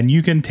is. And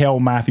you can tell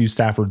Matthew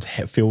Stafford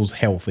feels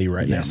healthy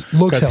right now. Looks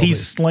healthy. Because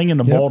he's slinging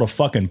the ball to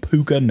fucking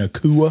Puka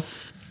Nacua.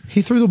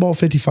 He threw the ball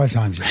 55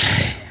 times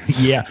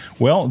yesterday. Yeah.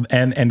 Well,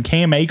 and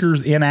Cam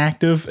Akers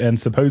inactive and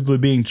supposedly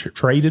being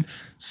traded.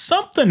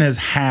 Something has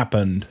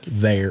happened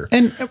there.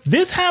 And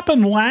this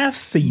happened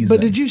last season.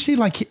 But did you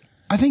see, I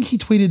think he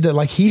tweeted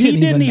that he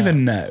didn't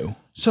even know.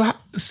 So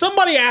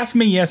somebody asked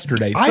me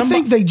yesterday. I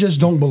think they just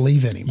don't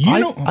believe in him.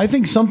 I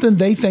think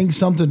they think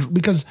something,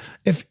 because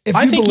if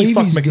I you think believe he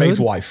fucked he's McVay's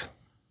good, wife.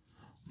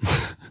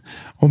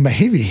 Well,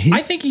 maybe.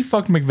 I think he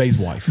fucked McVay's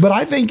wife. But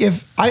I think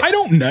I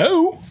don't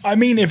know. I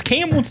mean, if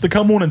Cam wants to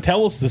come on and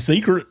tell us the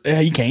secret,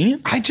 he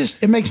can.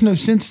 It makes no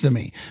sense to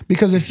me,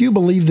 because if you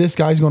believe this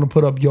guy's going to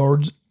put up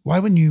yards, why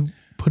wouldn't you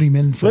put him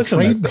in for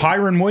trade?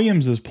 Kyron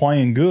Williams is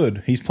playing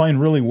good. He's playing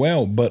really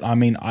well. But I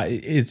mean,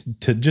 it's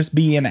to just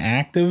be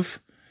inactive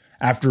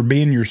after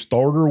being your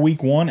starter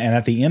week one and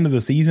at the end of the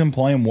season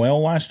playing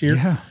well last year.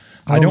 Yeah.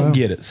 I don't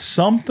get it.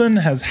 Something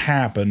has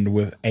happened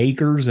with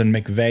Akers and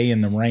McVay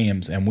and the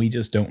Rams, and we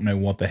just don't know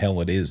what the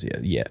hell it is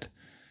yet.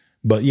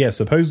 But yeah,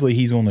 supposedly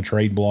he's on the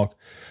trade block.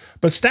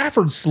 But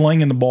Stafford's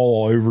slinging the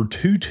ball all over.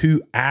 Tutu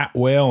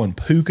Atwell and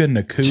Puka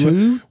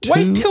Nacua.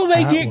 Wait till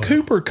they get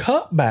Cooper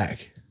Kupp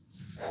back.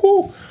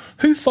 Whew.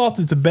 Who thought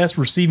that the best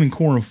receiving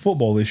core in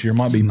football this year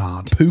might be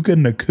Puka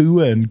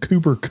Nacua and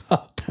Cooper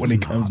Kupp when he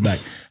comes back?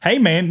 Hey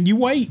man, you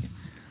wait.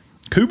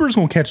 Cooper's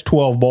gonna catch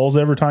 12 balls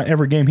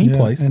every game he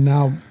plays. And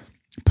now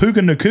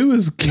Puka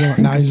Nacua's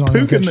now he's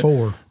only catch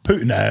 4.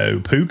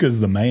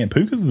 Puka's the man.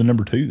 Puka's the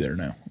number 2 there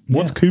now.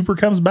 Once Cooper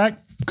comes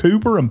back,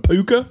 Cooper and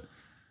Puka.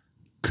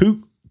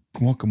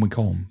 What can we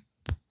call him?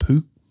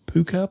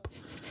 Puka?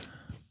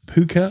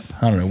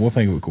 I don't know. We'll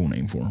think of a cool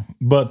name for him.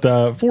 But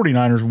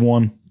 49ers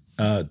won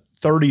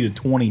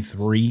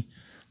 30-23.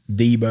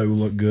 Debo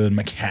looked good.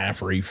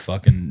 McCaffrey's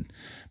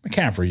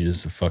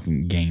just a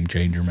fucking game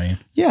changer, man.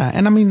 Yeah,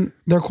 and I mean,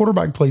 their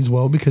quarterback plays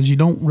well because you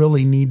don't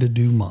really need to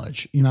do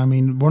much. You know what I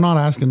mean? We're not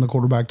asking the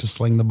quarterback to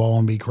sling the ball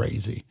and be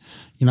crazy.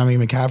 You know what I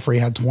mean? McCaffrey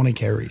had 20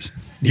 carries.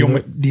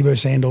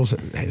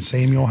 Debo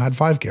Samuel had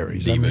 5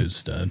 carries. Debo's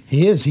stud.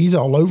 He is. He's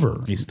all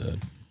over. He's stud.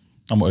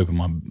 I'm going to open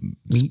my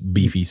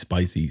beefy,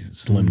 spicy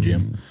Slim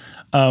Jim.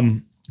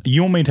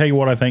 You want me to tell you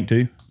what I think,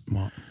 too?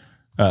 What?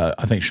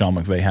 I think Sean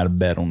McVay had a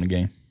bet on the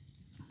game.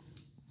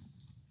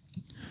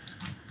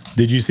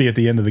 Did you see at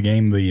the end of the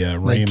game the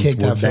Rams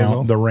were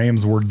down? The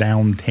Rams were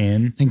down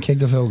 10 and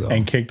kicked a field goal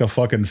and kicked a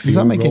fucking field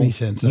goal. Does that make any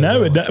sense?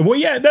 No, it does. Well,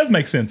 yeah, it does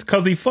make sense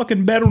because he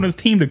fucking bet on his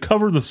team to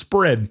cover the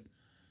spread.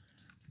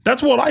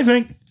 That's what I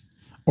think.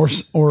 Or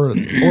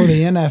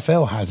the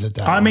NFL has it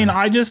that way. I mean,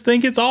 I just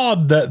think it's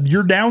odd that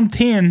you're down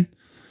 10,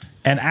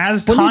 and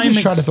as time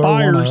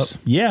expires,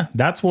 yeah,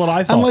 that's what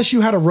I thought. Unless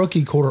you had a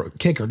rookie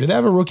kicker. Do they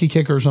have a rookie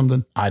kicker or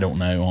something? I don't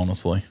know,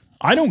 honestly.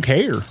 I don't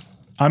care.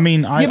 I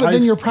mean,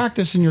 then you're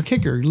practicing your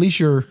kicker. At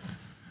least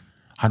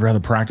I'd rather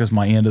practice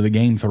my end of the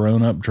game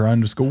throwing up, trying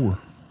to score.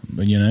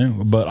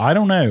 But I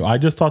don't know. I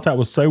just thought that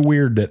was so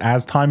weird that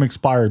as time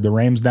expired, the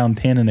Rams down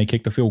 10 and they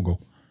kicked a field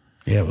goal.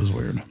 Yeah, it was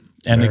weird.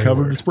 And they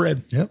covered the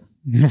spread. Yep.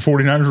 The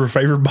 49ers were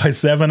favored by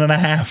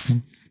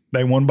 7.5.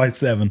 They won by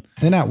 7.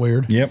 Isn't that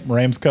weird? Yep.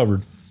 Rams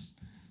covered.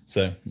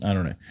 So I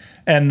don't know.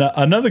 And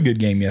another good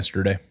game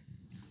yesterday.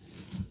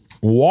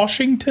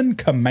 Washington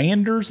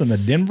Commanders and the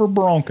Denver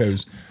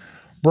Broncos.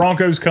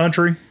 Broncos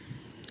country.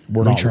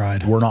 We're not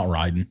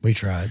riding. We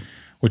tried.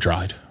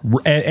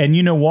 And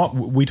you know what?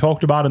 We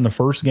talked about in the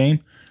first game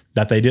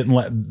that they didn't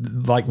let,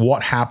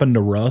 what happened to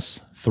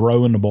Russ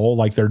throwing the ball,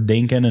 like they're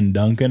dinking and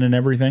dunking and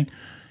everything.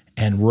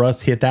 And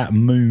Russ hit that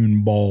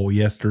moon ball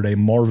yesterday.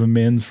 Marvin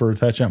Mims for a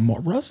touchdown.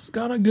 Russ has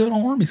got a good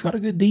arm. He's got a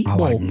good deep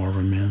ball. I like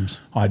Marvin Mims.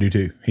 I do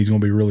too. He's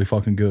going to be really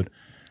fucking good.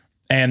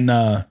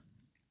 And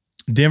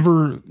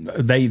Denver,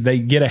 they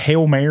get a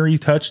Hail Mary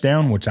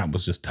touchdown, which that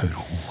was just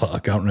total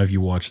luck. I don't know if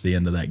you watched the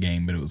end of that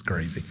game, but it was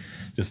crazy.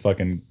 Just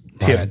fucking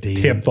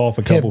tipped off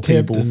a couple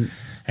people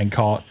and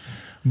caught.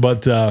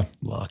 But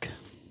luck.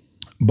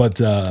 But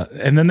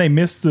and then they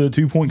missed the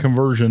 2-point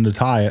conversion to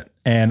tie it,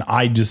 and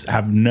I just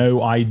have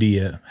no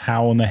idea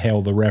how in the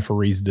hell the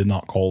referees did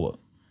not call it.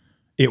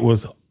 It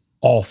was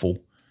awful.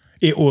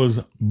 It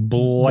was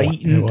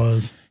blatant. It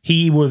was.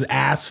 He was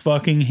ass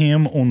fucking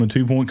him on the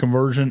 2-point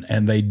conversion,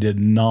 and they did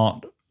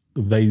not.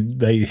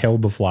 They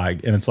held the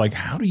flag, and it's like,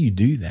 how do you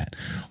do that?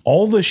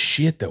 All the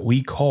shit that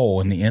we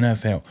call in the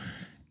NFL,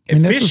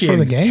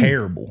 officiating's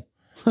terrible.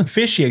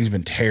 Officiating's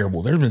been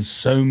terrible. There's been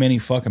so many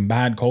fucking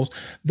bad calls.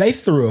 They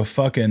threw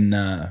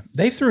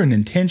an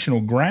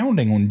intentional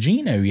grounding on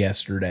Geno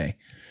yesterday.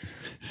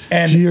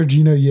 And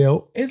Gino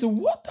yelled.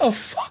 What the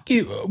fuck?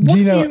 What do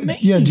you mean?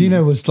 Yeah,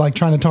 Gino was like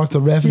trying to talk to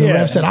the ref, and the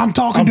ref said, I'm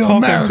talking to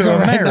America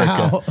right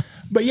now.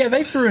 But yeah,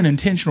 they threw an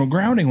intentional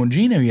grounding on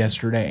Geno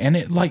yesterday, and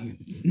it like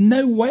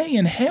no way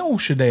in hell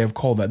should they have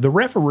called that. The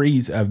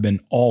referees have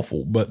been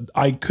awful, but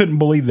I couldn't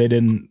believe they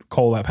didn't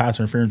call that pass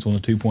interference on the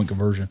 2-point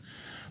conversion.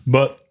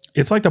 But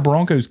it's like the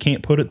Broncos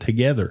can't put it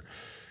together.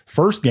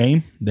 First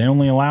game, they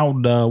only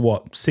allowed,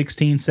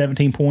 16,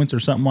 17 points or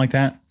something like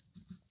that.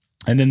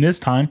 And then this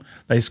time,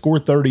 they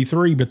scored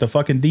 33, but the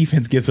fucking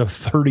defense gives up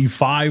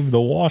 35 to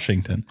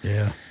Washington.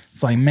 Yeah.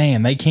 It's like,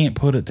 man, they can't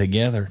put it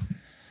together.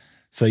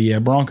 So, yeah,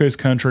 Broncos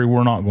country,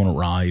 we're not going to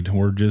ride.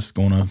 We're just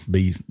going to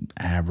be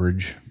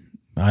average.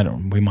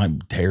 We might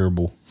be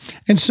terrible.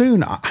 And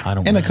soon,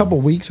 in a couple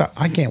of weeks,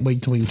 I can't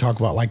wait till we can talk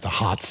about like the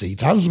hot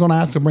seats. I was going to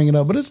ask to bring it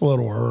up, but it's a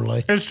little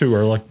early. It's too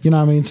early. You know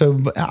what I mean?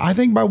 So I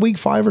think by week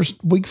 5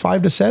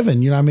 to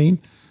 7, you know what I mean?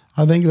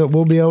 I think that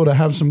we'll be able to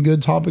have some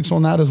good topics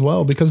on that as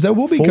well, because there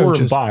will be 4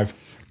 coaches. and 5.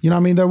 You know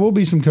what I mean? There will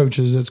be some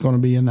coaches that's going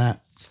to be in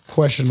that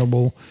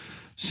questionable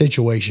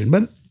situation.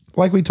 But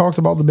like we talked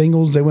about the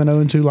Bengals, they went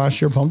 0-2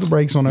 last year. Pump the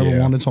brakes on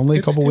everyone. It's only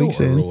a couple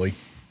weeks in.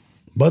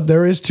 But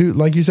there is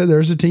like you said,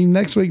 there's a team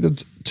next week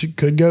that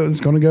could go. It's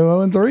going to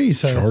go 0-3.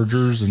 So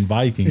Chargers and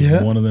Vikings.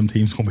 Yeah. One of them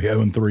teams going to be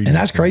 0-3, and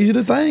that's crazy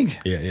to think.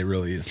 Yeah, it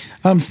really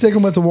is.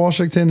 Sticking with the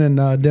Washington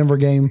and Denver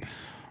game.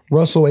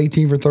 Russell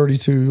 18 for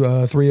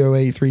 32,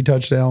 308, 3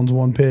 touchdowns,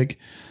 1 pick.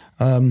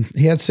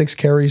 He had 6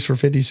 carries for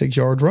 56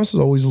 yards. Russ is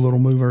always a little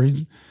mover.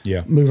 He's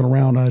moving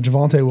around.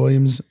 Javonte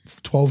Williams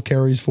 12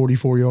 carries,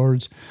 44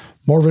 yards.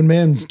 Marvin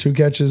Mims, 2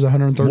 catches,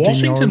 113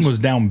 yards. Washington was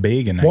down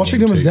big in that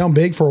Washington game was down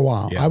big for a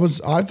while. Yeah.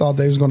 I thought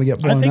they was going to get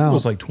blown out. I think it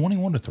was like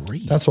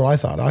 21-3. That's what I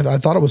thought. I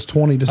thought it was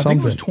 20 to something.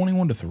 I think it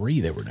was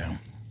 21-3 they were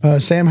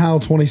down. Sam Howell,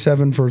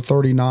 27 for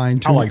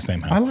 39. I like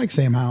Sam Howell. I like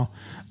Sam Howell.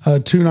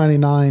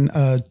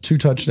 299, 2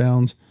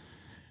 touchdowns.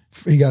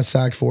 He got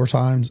sacked 4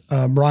 times.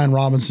 Brian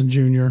Robinson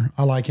Jr.,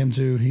 I like him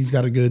too. He's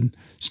got a good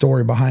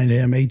story behind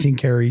him. 18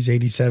 carries,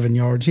 87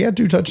 yards. He had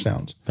 2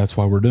 touchdowns. That's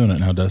why we're doing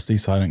it now, Dusty,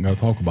 so I didn't go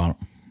talk about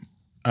it.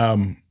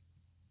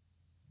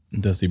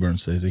 Dusty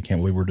Burns says he can't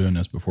believe we're doing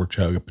this before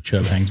Chubb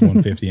hangs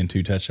 150 and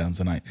 2 touchdowns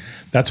tonight.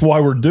 That's why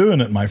we're doing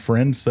it, my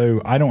friend,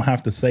 so I don't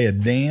have to say a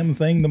damn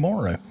thing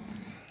tomorrow.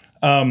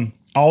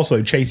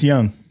 Also, Chase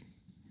Young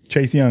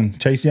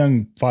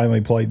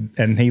finally played,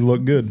 and he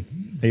looked good.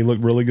 He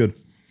looked really good.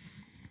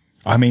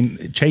 I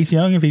mean, Chase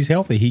Young, if he's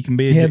healthy, he can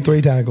be. He had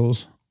 3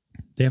 tackles.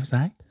 Did he have a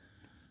sack?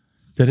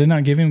 Did it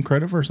not give him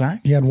credit for a sack?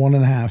 He had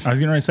 1.5. I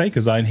was going to say,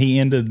 because he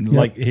ended,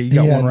 he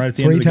got one right at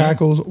the end of the game. 3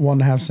 tackles,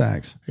 1.5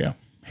 sacks. Yeah.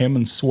 Him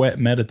and Sweat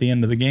met at the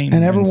end of the game.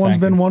 And everyone's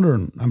been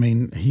wondering. I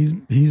mean, he's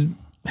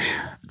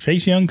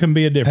Chase Young can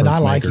be a difference maker.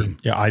 And I like him.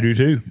 Yeah, I do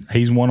too.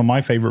 He's one of my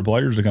favorite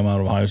players to come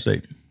out of Ohio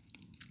State.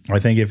 I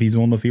think if he's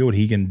on the field,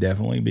 he can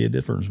definitely be a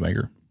difference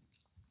maker.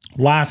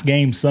 Last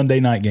game,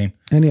 Sunday night game.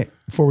 And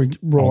before we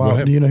roll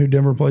out, do you know who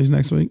Denver plays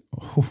next week?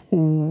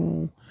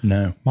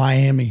 No.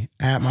 Miami,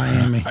 at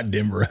Miami.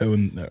 Denver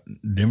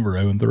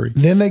 0-3.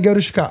 Then they go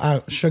to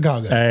Chicago.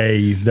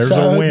 Hey, there's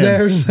a win.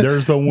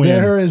 There's a win.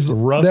 There is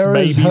Russ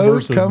Baby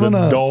versus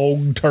the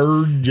dog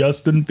turd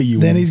Justin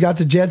Fields. Then he's got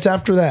the Jets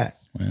after that.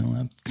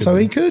 Well, so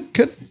he could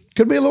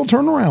be a little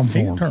turnaround for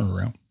him.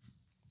 Turnaround.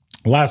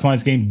 Last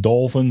night's game,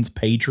 Dolphins,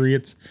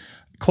 Patriots.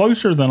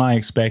 Closer than I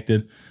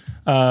expected.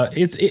 I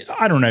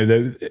don't know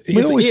though.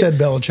 We always said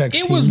Belichick's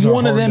teams. It was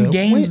one of them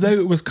games though.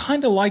 It was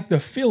kind of like the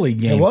Philly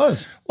game. It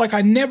was. Like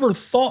I never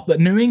thought that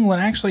New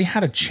England actually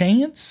had a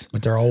chance.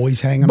 But they're always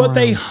hanging around. But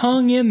they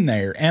hung in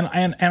there. And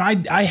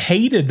I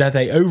hated that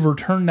they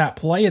overturned that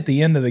play at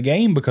the end of the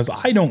game, because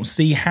I don't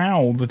see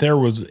how that there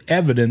was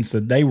evidence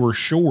that they were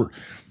short.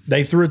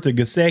 They threw it to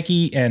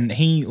Gesicki and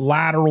he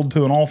lateraled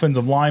to an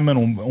offensive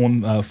lineman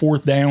on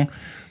 4th down.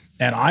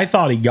 And I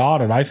thought he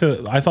got it. I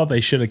thought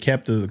they should have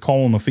kept the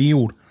call on the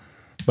field.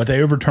 But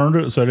they overturned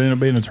it, so it ended up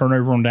being a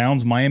turnover on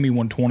downs. Miami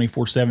won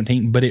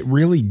 24-17, but it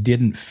really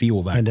didn't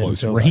feel that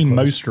close. Raheem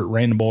Mostert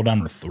ran the ball down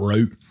their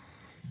throat.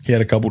 He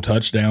had a couple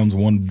touchdowns,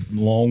 one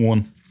long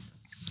one.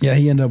 Yeah,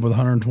 he ended up with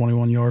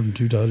 121 yards and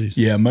 2 tutties.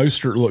 Yeah,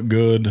 Mostert looked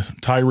good.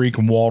 Tyreek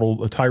and Waddle.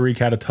 Tyreek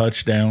had a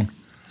touchdown.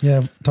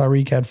 Yeah,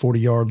 Tyreek had 40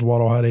 yards.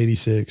 Waddle had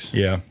 86.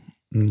 Yeah.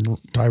 And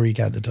Tyreek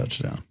had the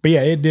touchdown. But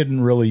yeah, it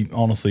didn't really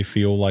honestly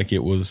feel like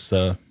it was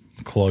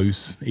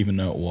close, even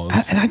though it was.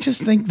 And I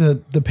just think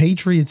the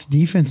Patriots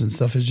defense and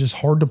stuff is just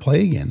hard to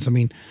play against. I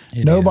mean,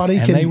 nobody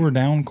can. And they were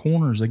down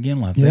corners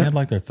again. They had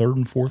like their third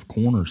and fourth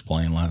corners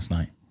playing last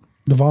night.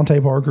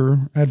 Devontae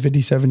Parker had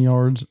 57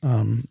 yards.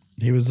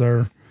 He was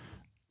there.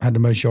 Had the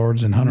most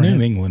yards in Hunter.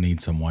 New England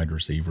needs some wide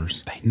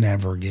receivers. They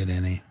never get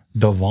any.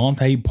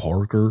 Devontae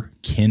Parker,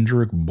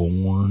 Kendrick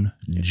Bourne,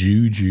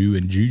 Juju,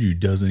 and Juju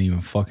doesn't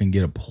even fucking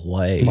get a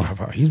play.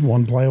 He's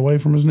one play away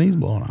from his knees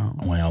blowing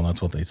out. Well,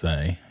 that's what they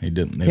say. He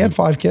didn't. He had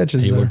 5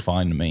 catches. He looked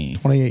fine to me.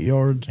 28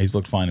 yards. He's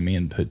looked fine to me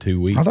in 2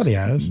 weeks. I thought he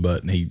has,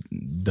 but he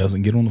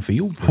doesn't get on the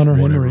field. Hunter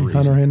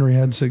Henry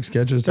had 6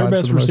 catches. Their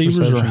best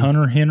receivers are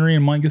Hunter Henry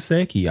and Mike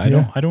Gesicki.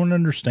 I don't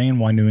understand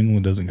why New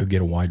England doesn't go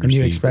get a wide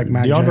receiver. You expect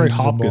Mac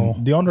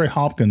DeAndre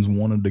Hopkins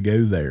wanted to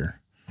go there.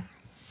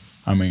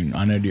 I mean,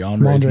 I know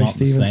DeAndre's not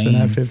the same. Stevenson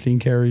had 15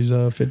 carries,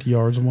 50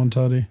 yards, and 1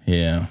 tutty.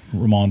 Yeah,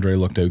 Ramondre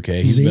looked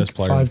okay. He's the best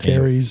player. 5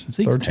 carries,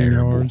 Zeke's 13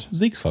 terrible. yards.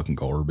 Zeke's fucking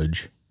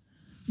garbage.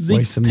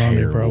 Zeke's wasting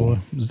money, probably.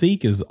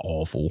 Zeke is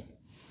awful.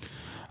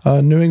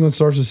 New England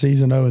starts the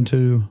season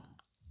 0-2.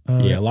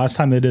 Yeah, last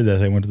time they did that,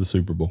 they went to the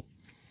Super Bowl.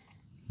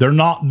 They're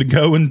not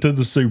going to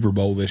the Super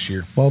Bowl this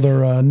year. Well,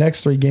 their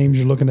next 3 games,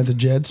 you're looking at the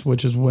Jets,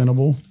 which is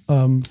winnable.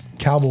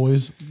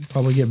 Cowboys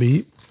probably get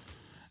beat.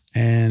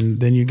 And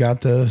then you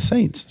got the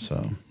Saints.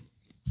 So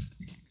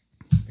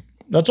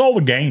that's all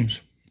the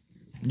games.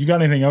 You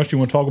got anything else you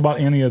want to talk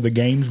about? Any of the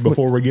games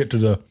before we get to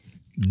the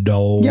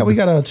dog? Yeah, we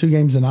got 2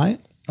 games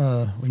tonight. We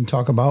can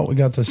talk about. We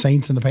got the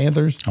Saints and the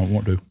Panthers. I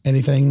want to.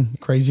 Anything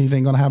crazy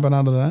going to happen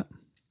out of that?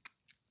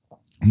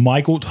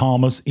 Michael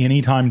Thomas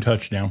anytime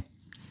touchdown.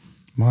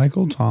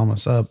 Michael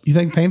Thomas. You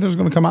think Panthers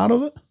going to come out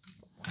of it?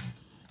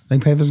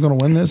 Think Panthers going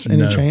to win this?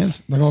 Any chance?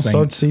 They're going to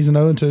start season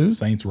 0-2?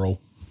 Saints roll.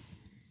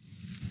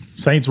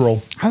 Saints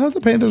roll. I thought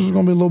the Panthers were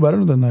going to be a little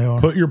better than they are.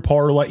 Put your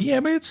parlay.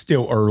 Yeah, but it's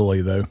still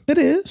early, though. It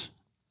is.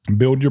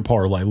 Build your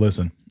parlay.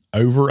 Listen,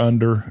 over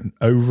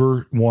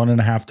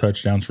 1.5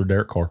 touchdowns for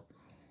Derek Carr.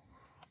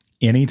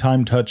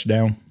 Anytime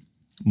touchdown,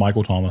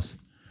 Michael Thomas.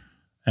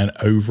 And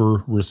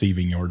over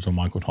receiving yards on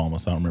Michael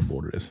Thomas. I don't remember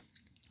what it is.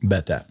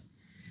 Bet that.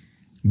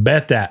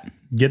 Bet that.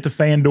 Get the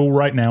FanDuel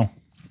right now.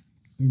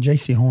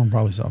 J.C. Horn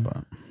probably saw about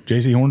it.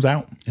 J.C. Horn's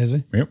out. Is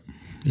he? Yep.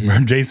 Yeah.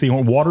 J.C.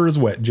 Horn. Water is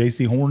wet.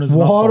 J.C. Horn is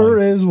Water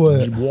is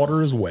wet.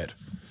 Water is wet.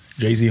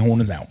 J.C.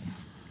 Horn is out.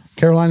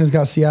 Carolina's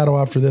got Seattle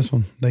after this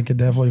one. They could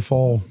definitely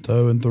fall to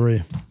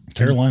 0-3.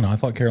 Carolina. I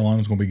thought Carolina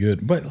was going to be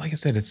good. But like I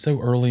said, it's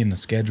so early in the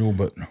schedule.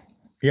 But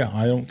yeah,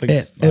 I don't think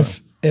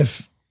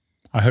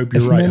I hope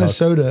you're right.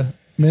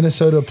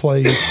 Minnesota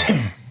plays.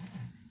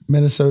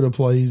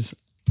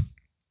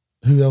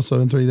 Who else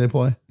 0-3 they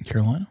play?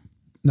 Carolina?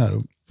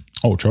 No.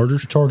 Oh,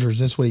 Chargers? Chargers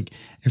this week.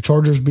 If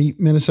Chargers beat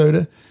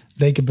Minnesota,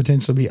 they could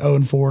potentially be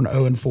 0-4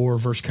 and 0-4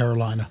 versus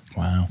Carolina.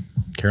 Wow.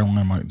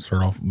 Carolina might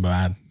start off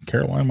bad.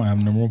 Carolina might have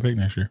the number 1 pick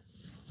next year.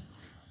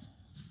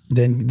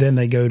 Then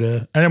they go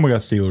to... And then we got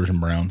Steelers and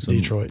Browns. And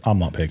Detroit. I'm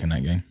not picking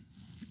that game.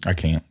 I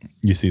can't.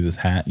 You see this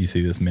hat? You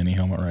see this mini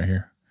helmet right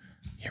here?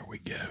 Here we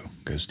go.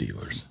 Go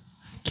Steelers.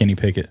 Kenny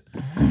Pickett,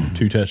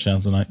 2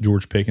 touchdowns tonight.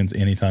 George Pickens,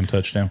 anytime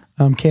touchdown.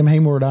 Cam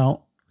Hayward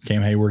out.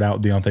 Cam Hayward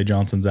out. Deontay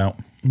Johnson's out.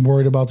 I'm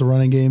worried about the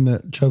running game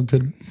that Chubb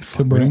could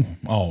bring.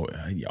 Oh,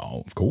 yeah,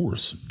 of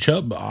course.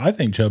 Chubb, I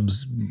think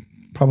Chubb's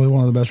probably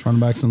one of the best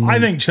running backs in the league. I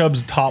think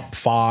Chubb's top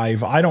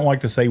 5. I don't like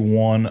to say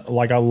 1.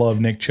 Like, I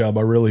love Nick Chubb.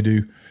 I really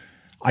do.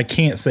 I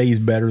can't say he's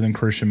better than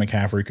Christian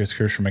McCaffrey because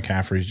Christian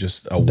McCaffrey is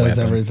just a weapon.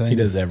 Everything. He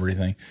does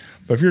everything.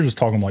 But if you're just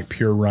talking like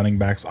pure running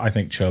backs, I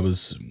think Chubb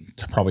is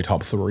probably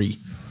top 3.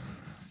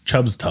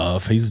 Chubb's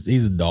tough. He's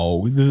a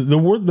dog.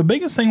 The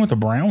biggest thing with the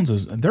Browns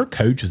is their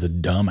coach is a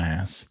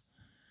dumbass.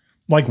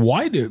 Like,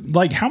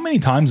 how many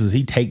times does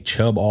he take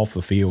Chubb off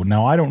the field?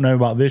 Now, I don't know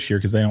about this year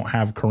because they don't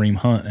have Kareem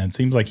Hunt, and it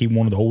seems like he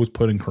wanted to always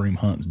put in Kareem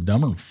Hunt. It's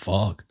dumber than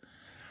fuck.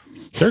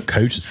 Their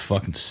coach is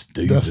fucking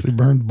stupid. Dusty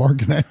Burns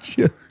barking at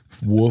you.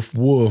 Woof,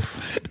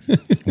 woof.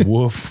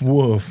 Woof,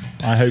 woof.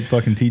 I hope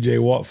fucking TJ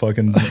Watt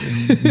fucking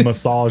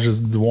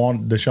massages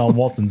Deshaun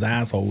Watson's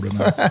asshole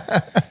tonight.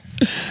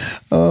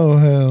 Oh,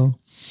 hell.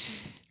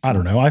 I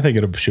don't know. I think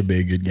it should be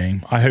a good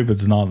game. I hope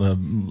it's not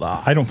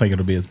I don't think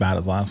it'll be as bad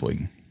as last week.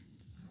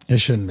 It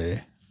shouldn't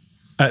be.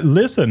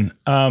 Listen,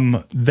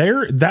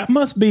 that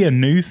must be a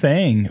new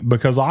thing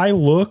because I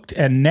looked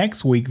and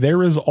next week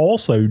there is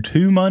also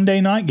 2 Monday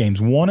night games,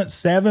 1 at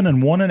 7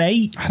 and 1 at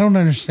 8. I don't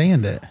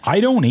understand it. I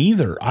don't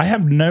either. I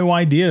have no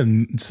idea.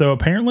 So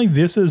apparently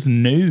this is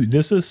new.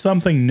 This is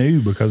something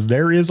new because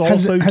there is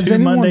also 2 Monday night games. Has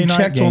anyone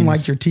checked on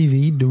like your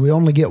TV? Do we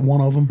only get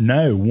one of them?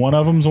 No, one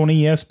of them's on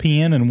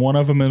ESPN and one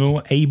of them is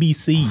on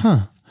ABC.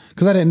 Huh.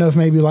 Because I didn't know if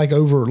maybe like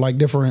over like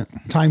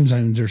different time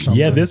zones or something.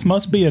 Yeah, this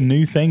must be a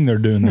new thing they're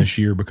doing this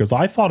year because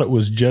I thought it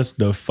was just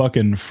the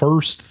fucking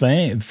first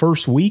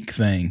week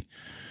thing.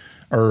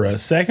 or a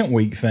second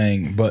week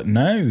thing. But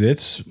no,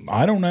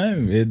 I don't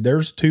know.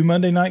 There's 2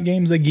 Monday night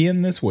games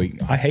again this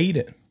week. I hate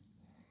it.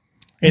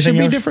 It should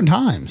be different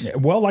times.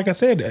 Well, like I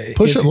said,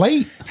 push it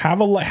late. Have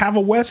a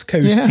West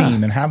Coast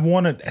team and have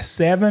one at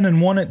 7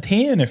 and one at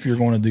 10 if you're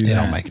going to do that. It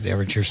don't make a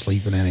difference. You're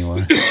sleeping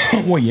anyway.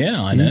 Well,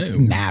 yeah, I know.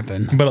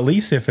 Napping. But at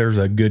least if there's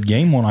a good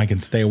game one, I can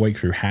stay awake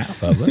through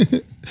half of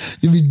it.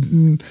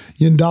 You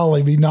and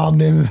Dolly be nodding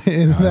in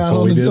and out. That's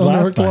what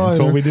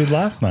we did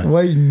last night.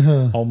 Waiting,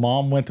 huh? Old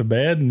Mom went to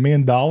bed, and me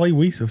and Dolly,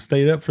 we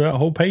stayed up for that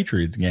whole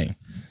Patriots game.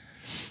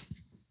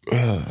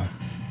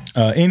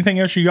 Anything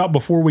else you got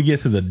before we get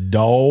to the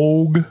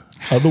dog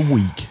of the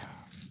week?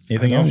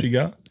 Anything else you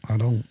got? I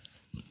don't.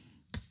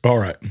 All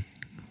right.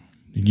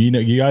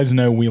 You guys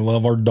know we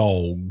love our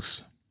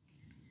dogs.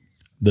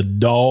 The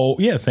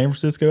dog, San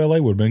Francisco, LA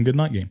would have been a good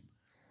night game.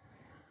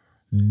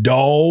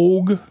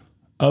 Dog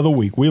of the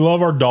week. We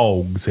love our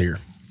dogs here.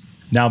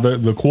 Now,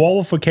 the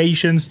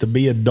qualifications to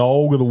be a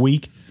dog of the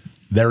week,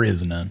 there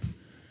is none.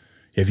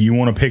 If you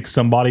want to pick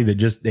somebody that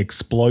just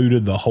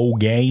exploded the whole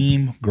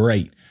game,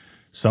 great.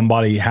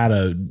 Somebody had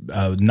a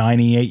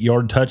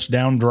 98-yard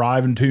touchdown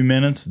drive in 2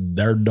 minutes.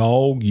 Their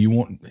dog. You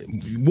want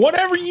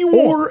whatever you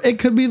want. Or it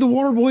could be the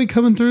water boy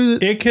coming through.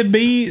 It could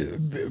be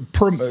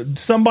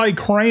somebody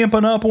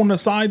cramping up on the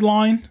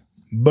sideline.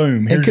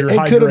 Boom. Here's your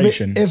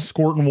hydration.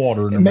 Squirting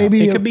water in their mouth.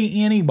 It could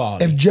be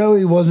anybody. If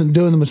Joey wasn't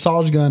doing the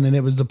massage gun and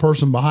it was the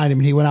person behind him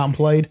and he went out and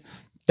played,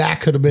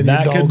 that could have been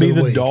that could be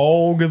the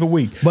dog of the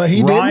week. But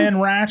Ryan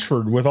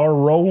Ratchford with our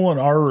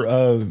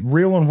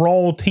Real and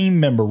Roll team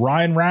member,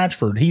 Ryan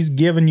Ratchford, he's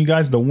giving you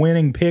guys the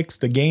winning picks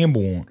to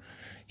gamble on.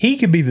 He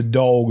could be the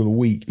dog of the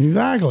week.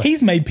 Exactly.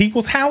 He's made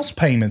people's house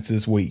payments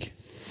this week.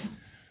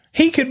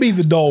 He could be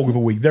the dog of the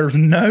week. There's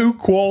no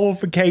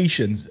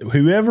qualifications.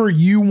 Whoever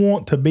you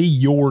want to be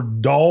your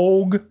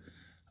dog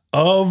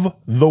of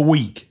the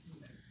week,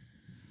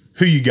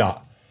 who you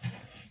got?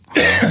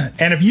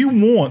 And if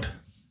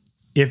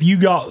you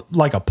got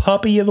like a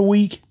puppy of the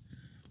week,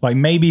 like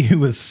maybe who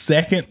was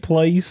second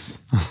place,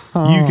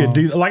 you could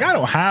do, like, I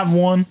don't have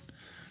one,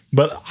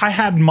 but I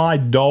had my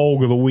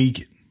dog of the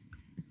week.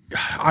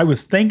 I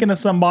was thinking of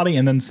somebody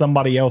and then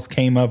somebody else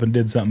came up and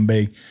did something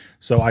big.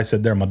 So I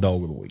said, they're my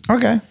dog of the week.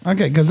 Okay.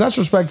 Cause that's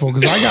respectful.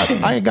 Cause I got two.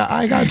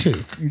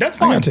 That's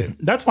fine. I got two.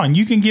 That's fine.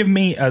 You can give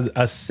me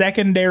a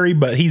secondary,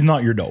 but he's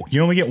not your dog.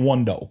 You only get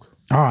one dog.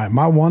 All right.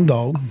 My one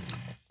dog.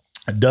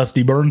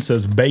 Dusty Burns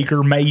says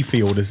Baker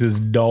Mayfield is his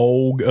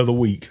dog of the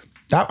week.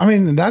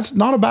 That's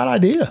not a bad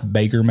idea.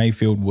 Baker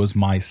Mayfield was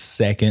my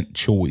second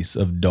choice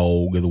of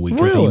dog of the week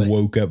because he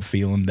woke up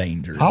feeling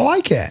dangerous. I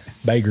like it.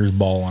 Baker's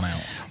balling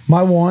out.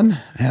 My one,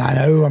 and I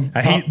know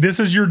this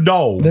is your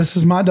dog. This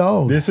is my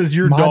dog. This is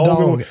your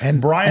dog.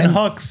 And Brian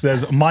Huck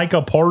says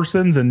Micah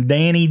Parsons and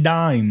Danny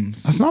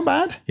Dimes. That's not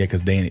bad. Yeah,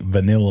 because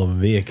Vanilla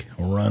Vic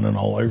running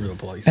all over the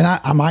place. And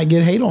I might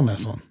get hate on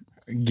this one.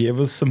 Give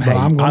us some hate.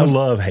 I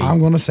love hate. I'm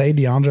going to say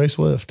DeAndre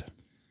Swift.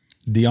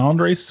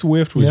 DeAndre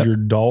Swift was your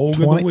dog of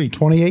the week.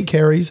 28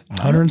 carries,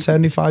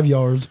 175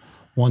 yards,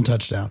 1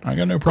 touchdown. I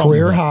got no problem.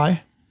 Career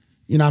high.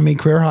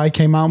 Career high,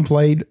 came out and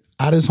played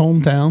at his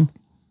hometown.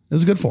 It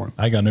was good for him.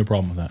 I got no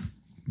problem with that.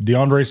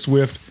 DeAndre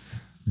Swift,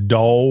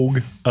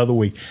 dog of the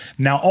week.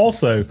 Now,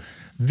 also,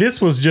 this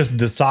was just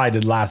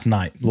decided last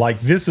night.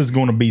 Like, this is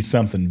going to be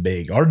something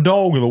big. Our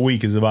dog of the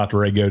week is about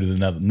to go to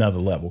another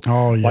level.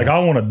 Oh, yeah. Like, I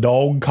want a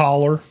dog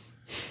collar,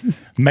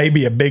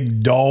 maybe a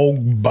big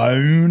dog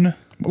bone.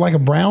 Like a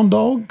brown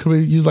dog? Could we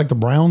use like the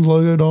Browns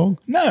logo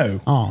dog? No.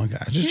 Oh, okay.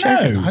 Just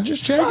checking. I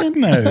just checking. Fuck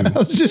no. I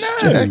was just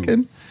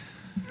checking.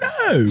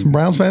 No. Some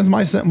Browns fans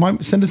might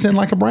send us in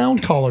like a brown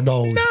collar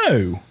dog.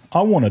 No.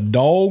 I want a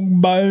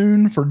dog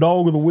bone for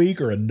dog of the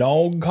week or a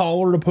dog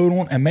collar to put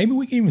on, and maybe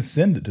we can even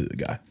send it to the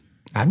guy.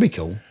 That'd be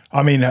cool.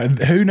 I mean,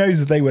 who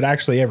knows if they would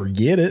actually ever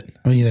get it?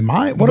 I mean, they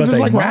might. What if it's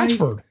like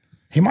Ratchford?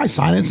 He might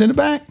sign it and send it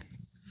back.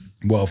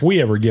 Well, if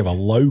we ever give a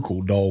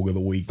local dog of the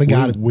week, we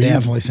got to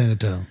definitely send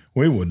it to him.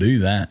 We will do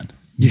that.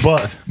 Yeah.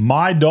 But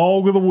my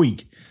dog of the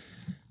week,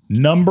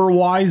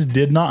 number-wise,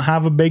 did not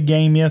have a big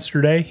game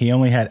yesterday.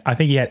 I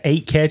think he had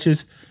 8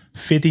 catches,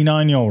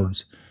 59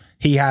 yards.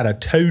 He had a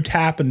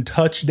toe-tapping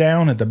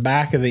touchdown at the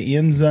back of the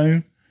end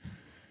zone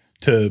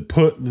to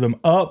put them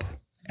up,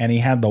 and he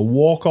had the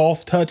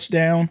walk-off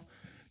touchdown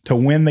to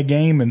win the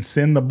game and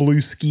send the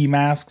blue ski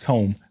masks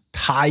home.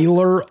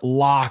 Tyler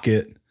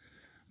Lockett,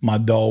 my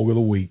dog of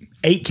the week.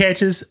 8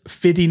 catches,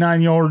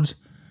 59 yards,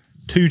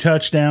 2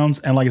 touchdowns,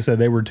 and like I said,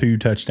 they were 2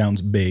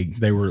 touchdowns big.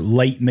 They were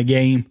late in the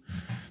game.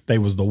 They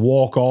was the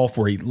walk-off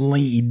where he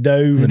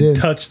dove and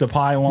touched the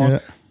pylon. Yeah.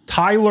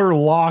 Tyler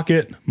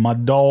Lockett, my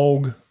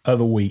dog of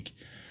the week.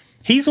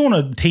 He's on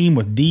a team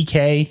with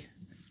DK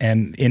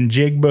and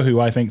Njigba, who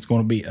I think is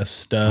going to be a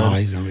stud. Oh,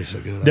 he's going to be so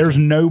good. There's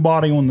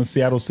nobody on the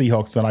Seattle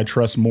Seahawks that I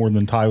trust more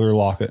than Tyler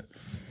Lockett.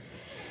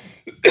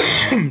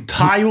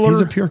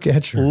 He's a pure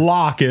catcher.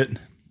 Lockett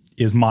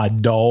is my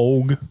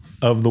dog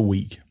of the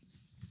week.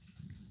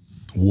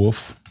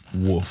 Woof,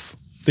 woof.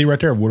 See right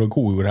there, what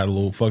cool. We would have had a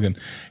little fucking.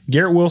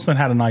 Garrett Wilson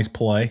had a nice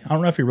play. I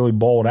don't know if he really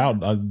balled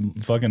out.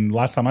 Fucking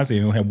last time I seen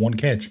him, he only had 1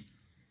 catch.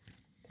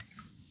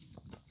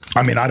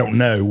 I mean, I don't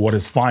know what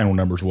his final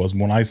numbers was.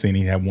 When I seen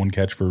he had 1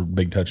 catch for a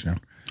big touchdown.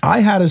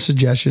 I had a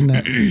suggestion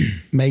that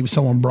maybe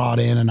someone brought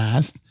in and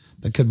asked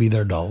that could be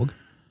their dog.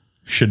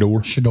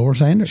 Shedeur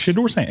Sanders.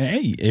 Shedeur Sanders.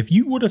 Hey, if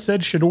you would have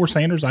said Shedeur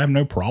Sanders, I have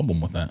no problem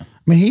with that. I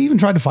mean, he even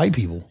tried to fight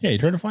people. Yeah, he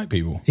tried to fight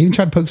people. He even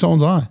tried to poke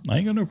someone's eye. I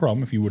ain't got no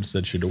problem if you would have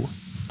said Shedeur.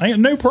 I ain't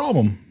no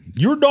problem.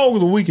 Your dog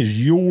of the week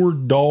is your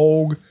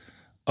dog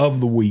of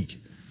the week.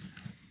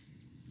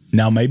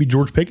 Now, maybe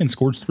George Pickens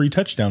scores 3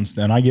 touchdowns,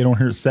 and I get on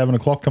here at 7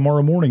 o'clock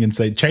tomorrow morning and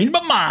say, change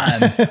my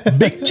mind.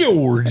 Big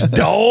George,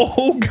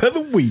 dog of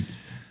the week.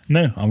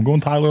 No, I'm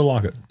going Tyler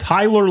Lockett.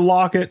 Tyler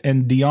Lockett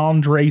and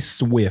DeAndre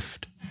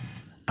Swift,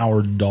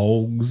 our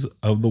dogs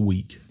of the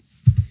week.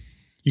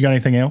 You got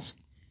anything else?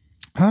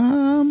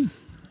 Not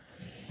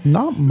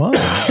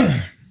much.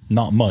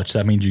 Not much.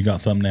 That means you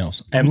got something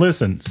else. And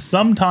listen,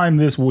 sometime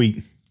this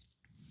week.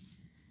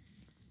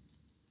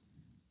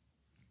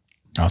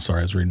 Oh, sorry.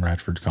 I was reading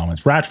Ratchford's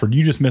comments. Ratchford,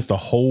 you just missed a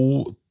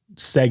whole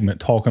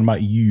segment talking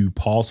about you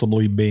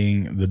possibly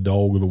being the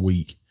dog of the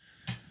week.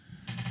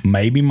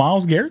 Maybe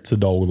Myles Garrett's the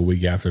dog of the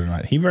week after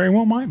tonight. He very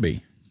well might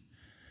be.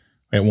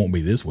 It won't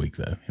be this week,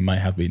 though. It might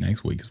have to be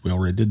next week because we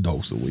already did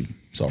dogs of the week.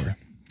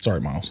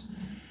 Sorry, Myles.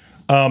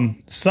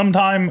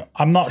 Sometime,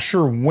 I'm not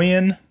sure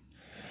when,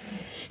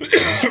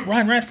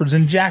 Ryan Ratchford's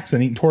in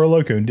Jackson eating Toro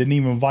Loco and didn't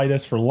even invite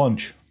us for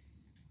lunch.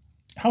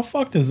 How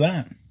fucked is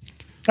that?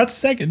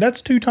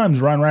 That's 2 times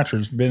Ryan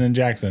Ratchford's been in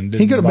Jackson.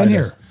 He could have been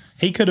here.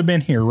 He could have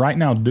been here right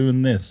now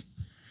doing this.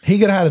 He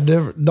could have had a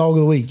different dog of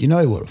the week. You know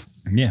he would have.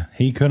 Yeah,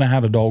 he could have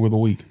had a dog of the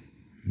week.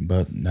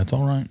 But that's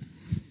all right.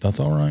 That's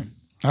all right.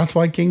 That's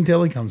why King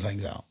Tilly comes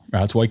hangs out.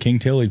 That's why King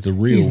Tilly's the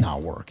real. He's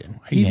not working.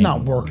 He's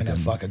not working at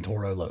fucking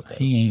Toro Loco.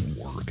 He ain't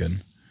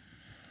working.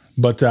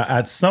 But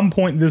at some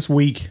point this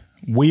week,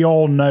 we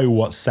all know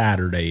what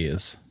Saturday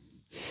is.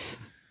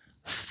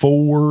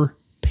 4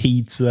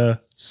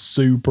 pizza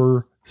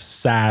super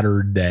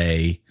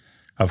Saturday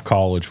of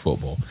college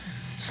football.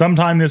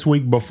 Sometime this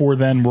week before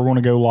then, we're going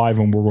to go live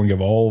and we're going to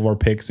give all of our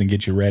picks and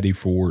get you ready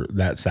for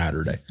that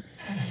Saturday.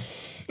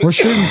 We're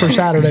shooting for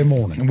Saturday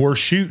morning. We're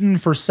shooting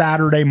for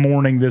Saturday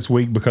morning this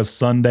week because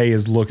Sunday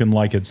is looking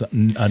like it's a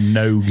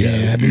no-go.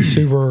 Yeah, it'd be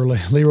super early.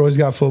 Leroy's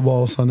got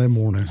football Sunday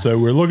morning. So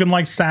we're looking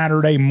like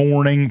Saturday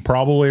morning,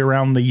 probably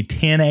around the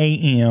 10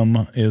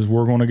 a.m. is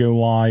we're going to go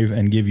live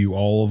and give you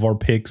all of our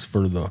picks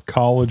for the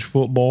college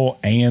football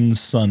and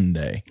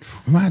Sunday.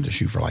 We might have to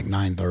shoot for like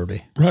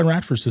 9:30. Brad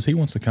Ratchford says he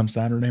wants to come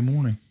Saturday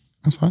morning.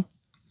 That's fine.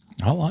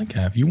 I like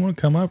that. If you want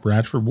to come up,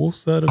 Ratchford, we'll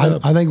set it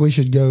up. I think we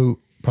should go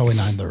probably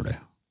 9:30.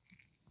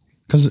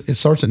 Because it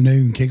starts at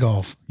noon,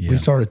 kickoff. Yeah. We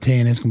start at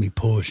 10, it's going to be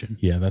pushing.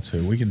 Yeah, that's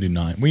who. We can do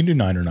 9. We can do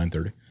 9 or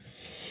 9:30.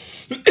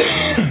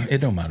 It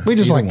don't matter. We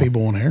just like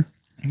people on air.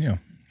 Yeah.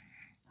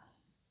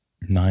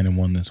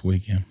 9-1 this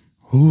weekend.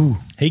 Ooh.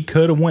 He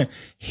could have went.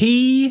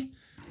 We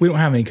don't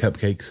have any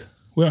cupcakes.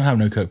 We don't have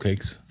no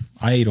cupcakes.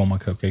 I ate all my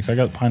cupcakes. I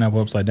got pineapple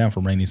upside down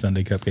from Rainy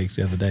Sunday cupcakes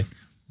the other day.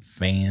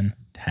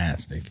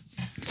 Fantastic.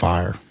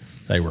 Fire.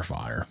 They were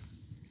fire.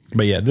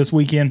 But yeah, this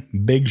weekend,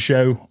 big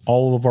show.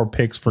 All of our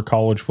picks for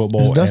college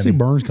football. Does Dusty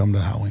Burns come to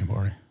the Halloween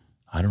party?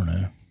 I don't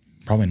know.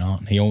 Probably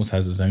not. He always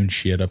has his own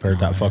shit up there at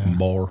that fucking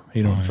bar.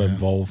 He don't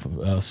involve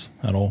us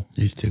at all.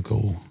 He's too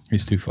cool.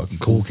 He's too fucking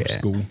cool for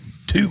school.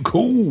 Too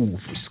cool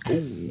for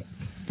school.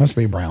 Must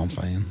be a Browns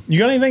fan. You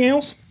got anything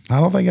else? I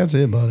don't think that's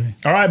it, buddy.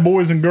 All right,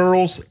 boys and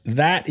girls.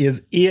 That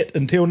is it.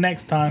 Until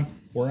next time,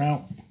 we're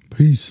out.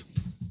 Peace.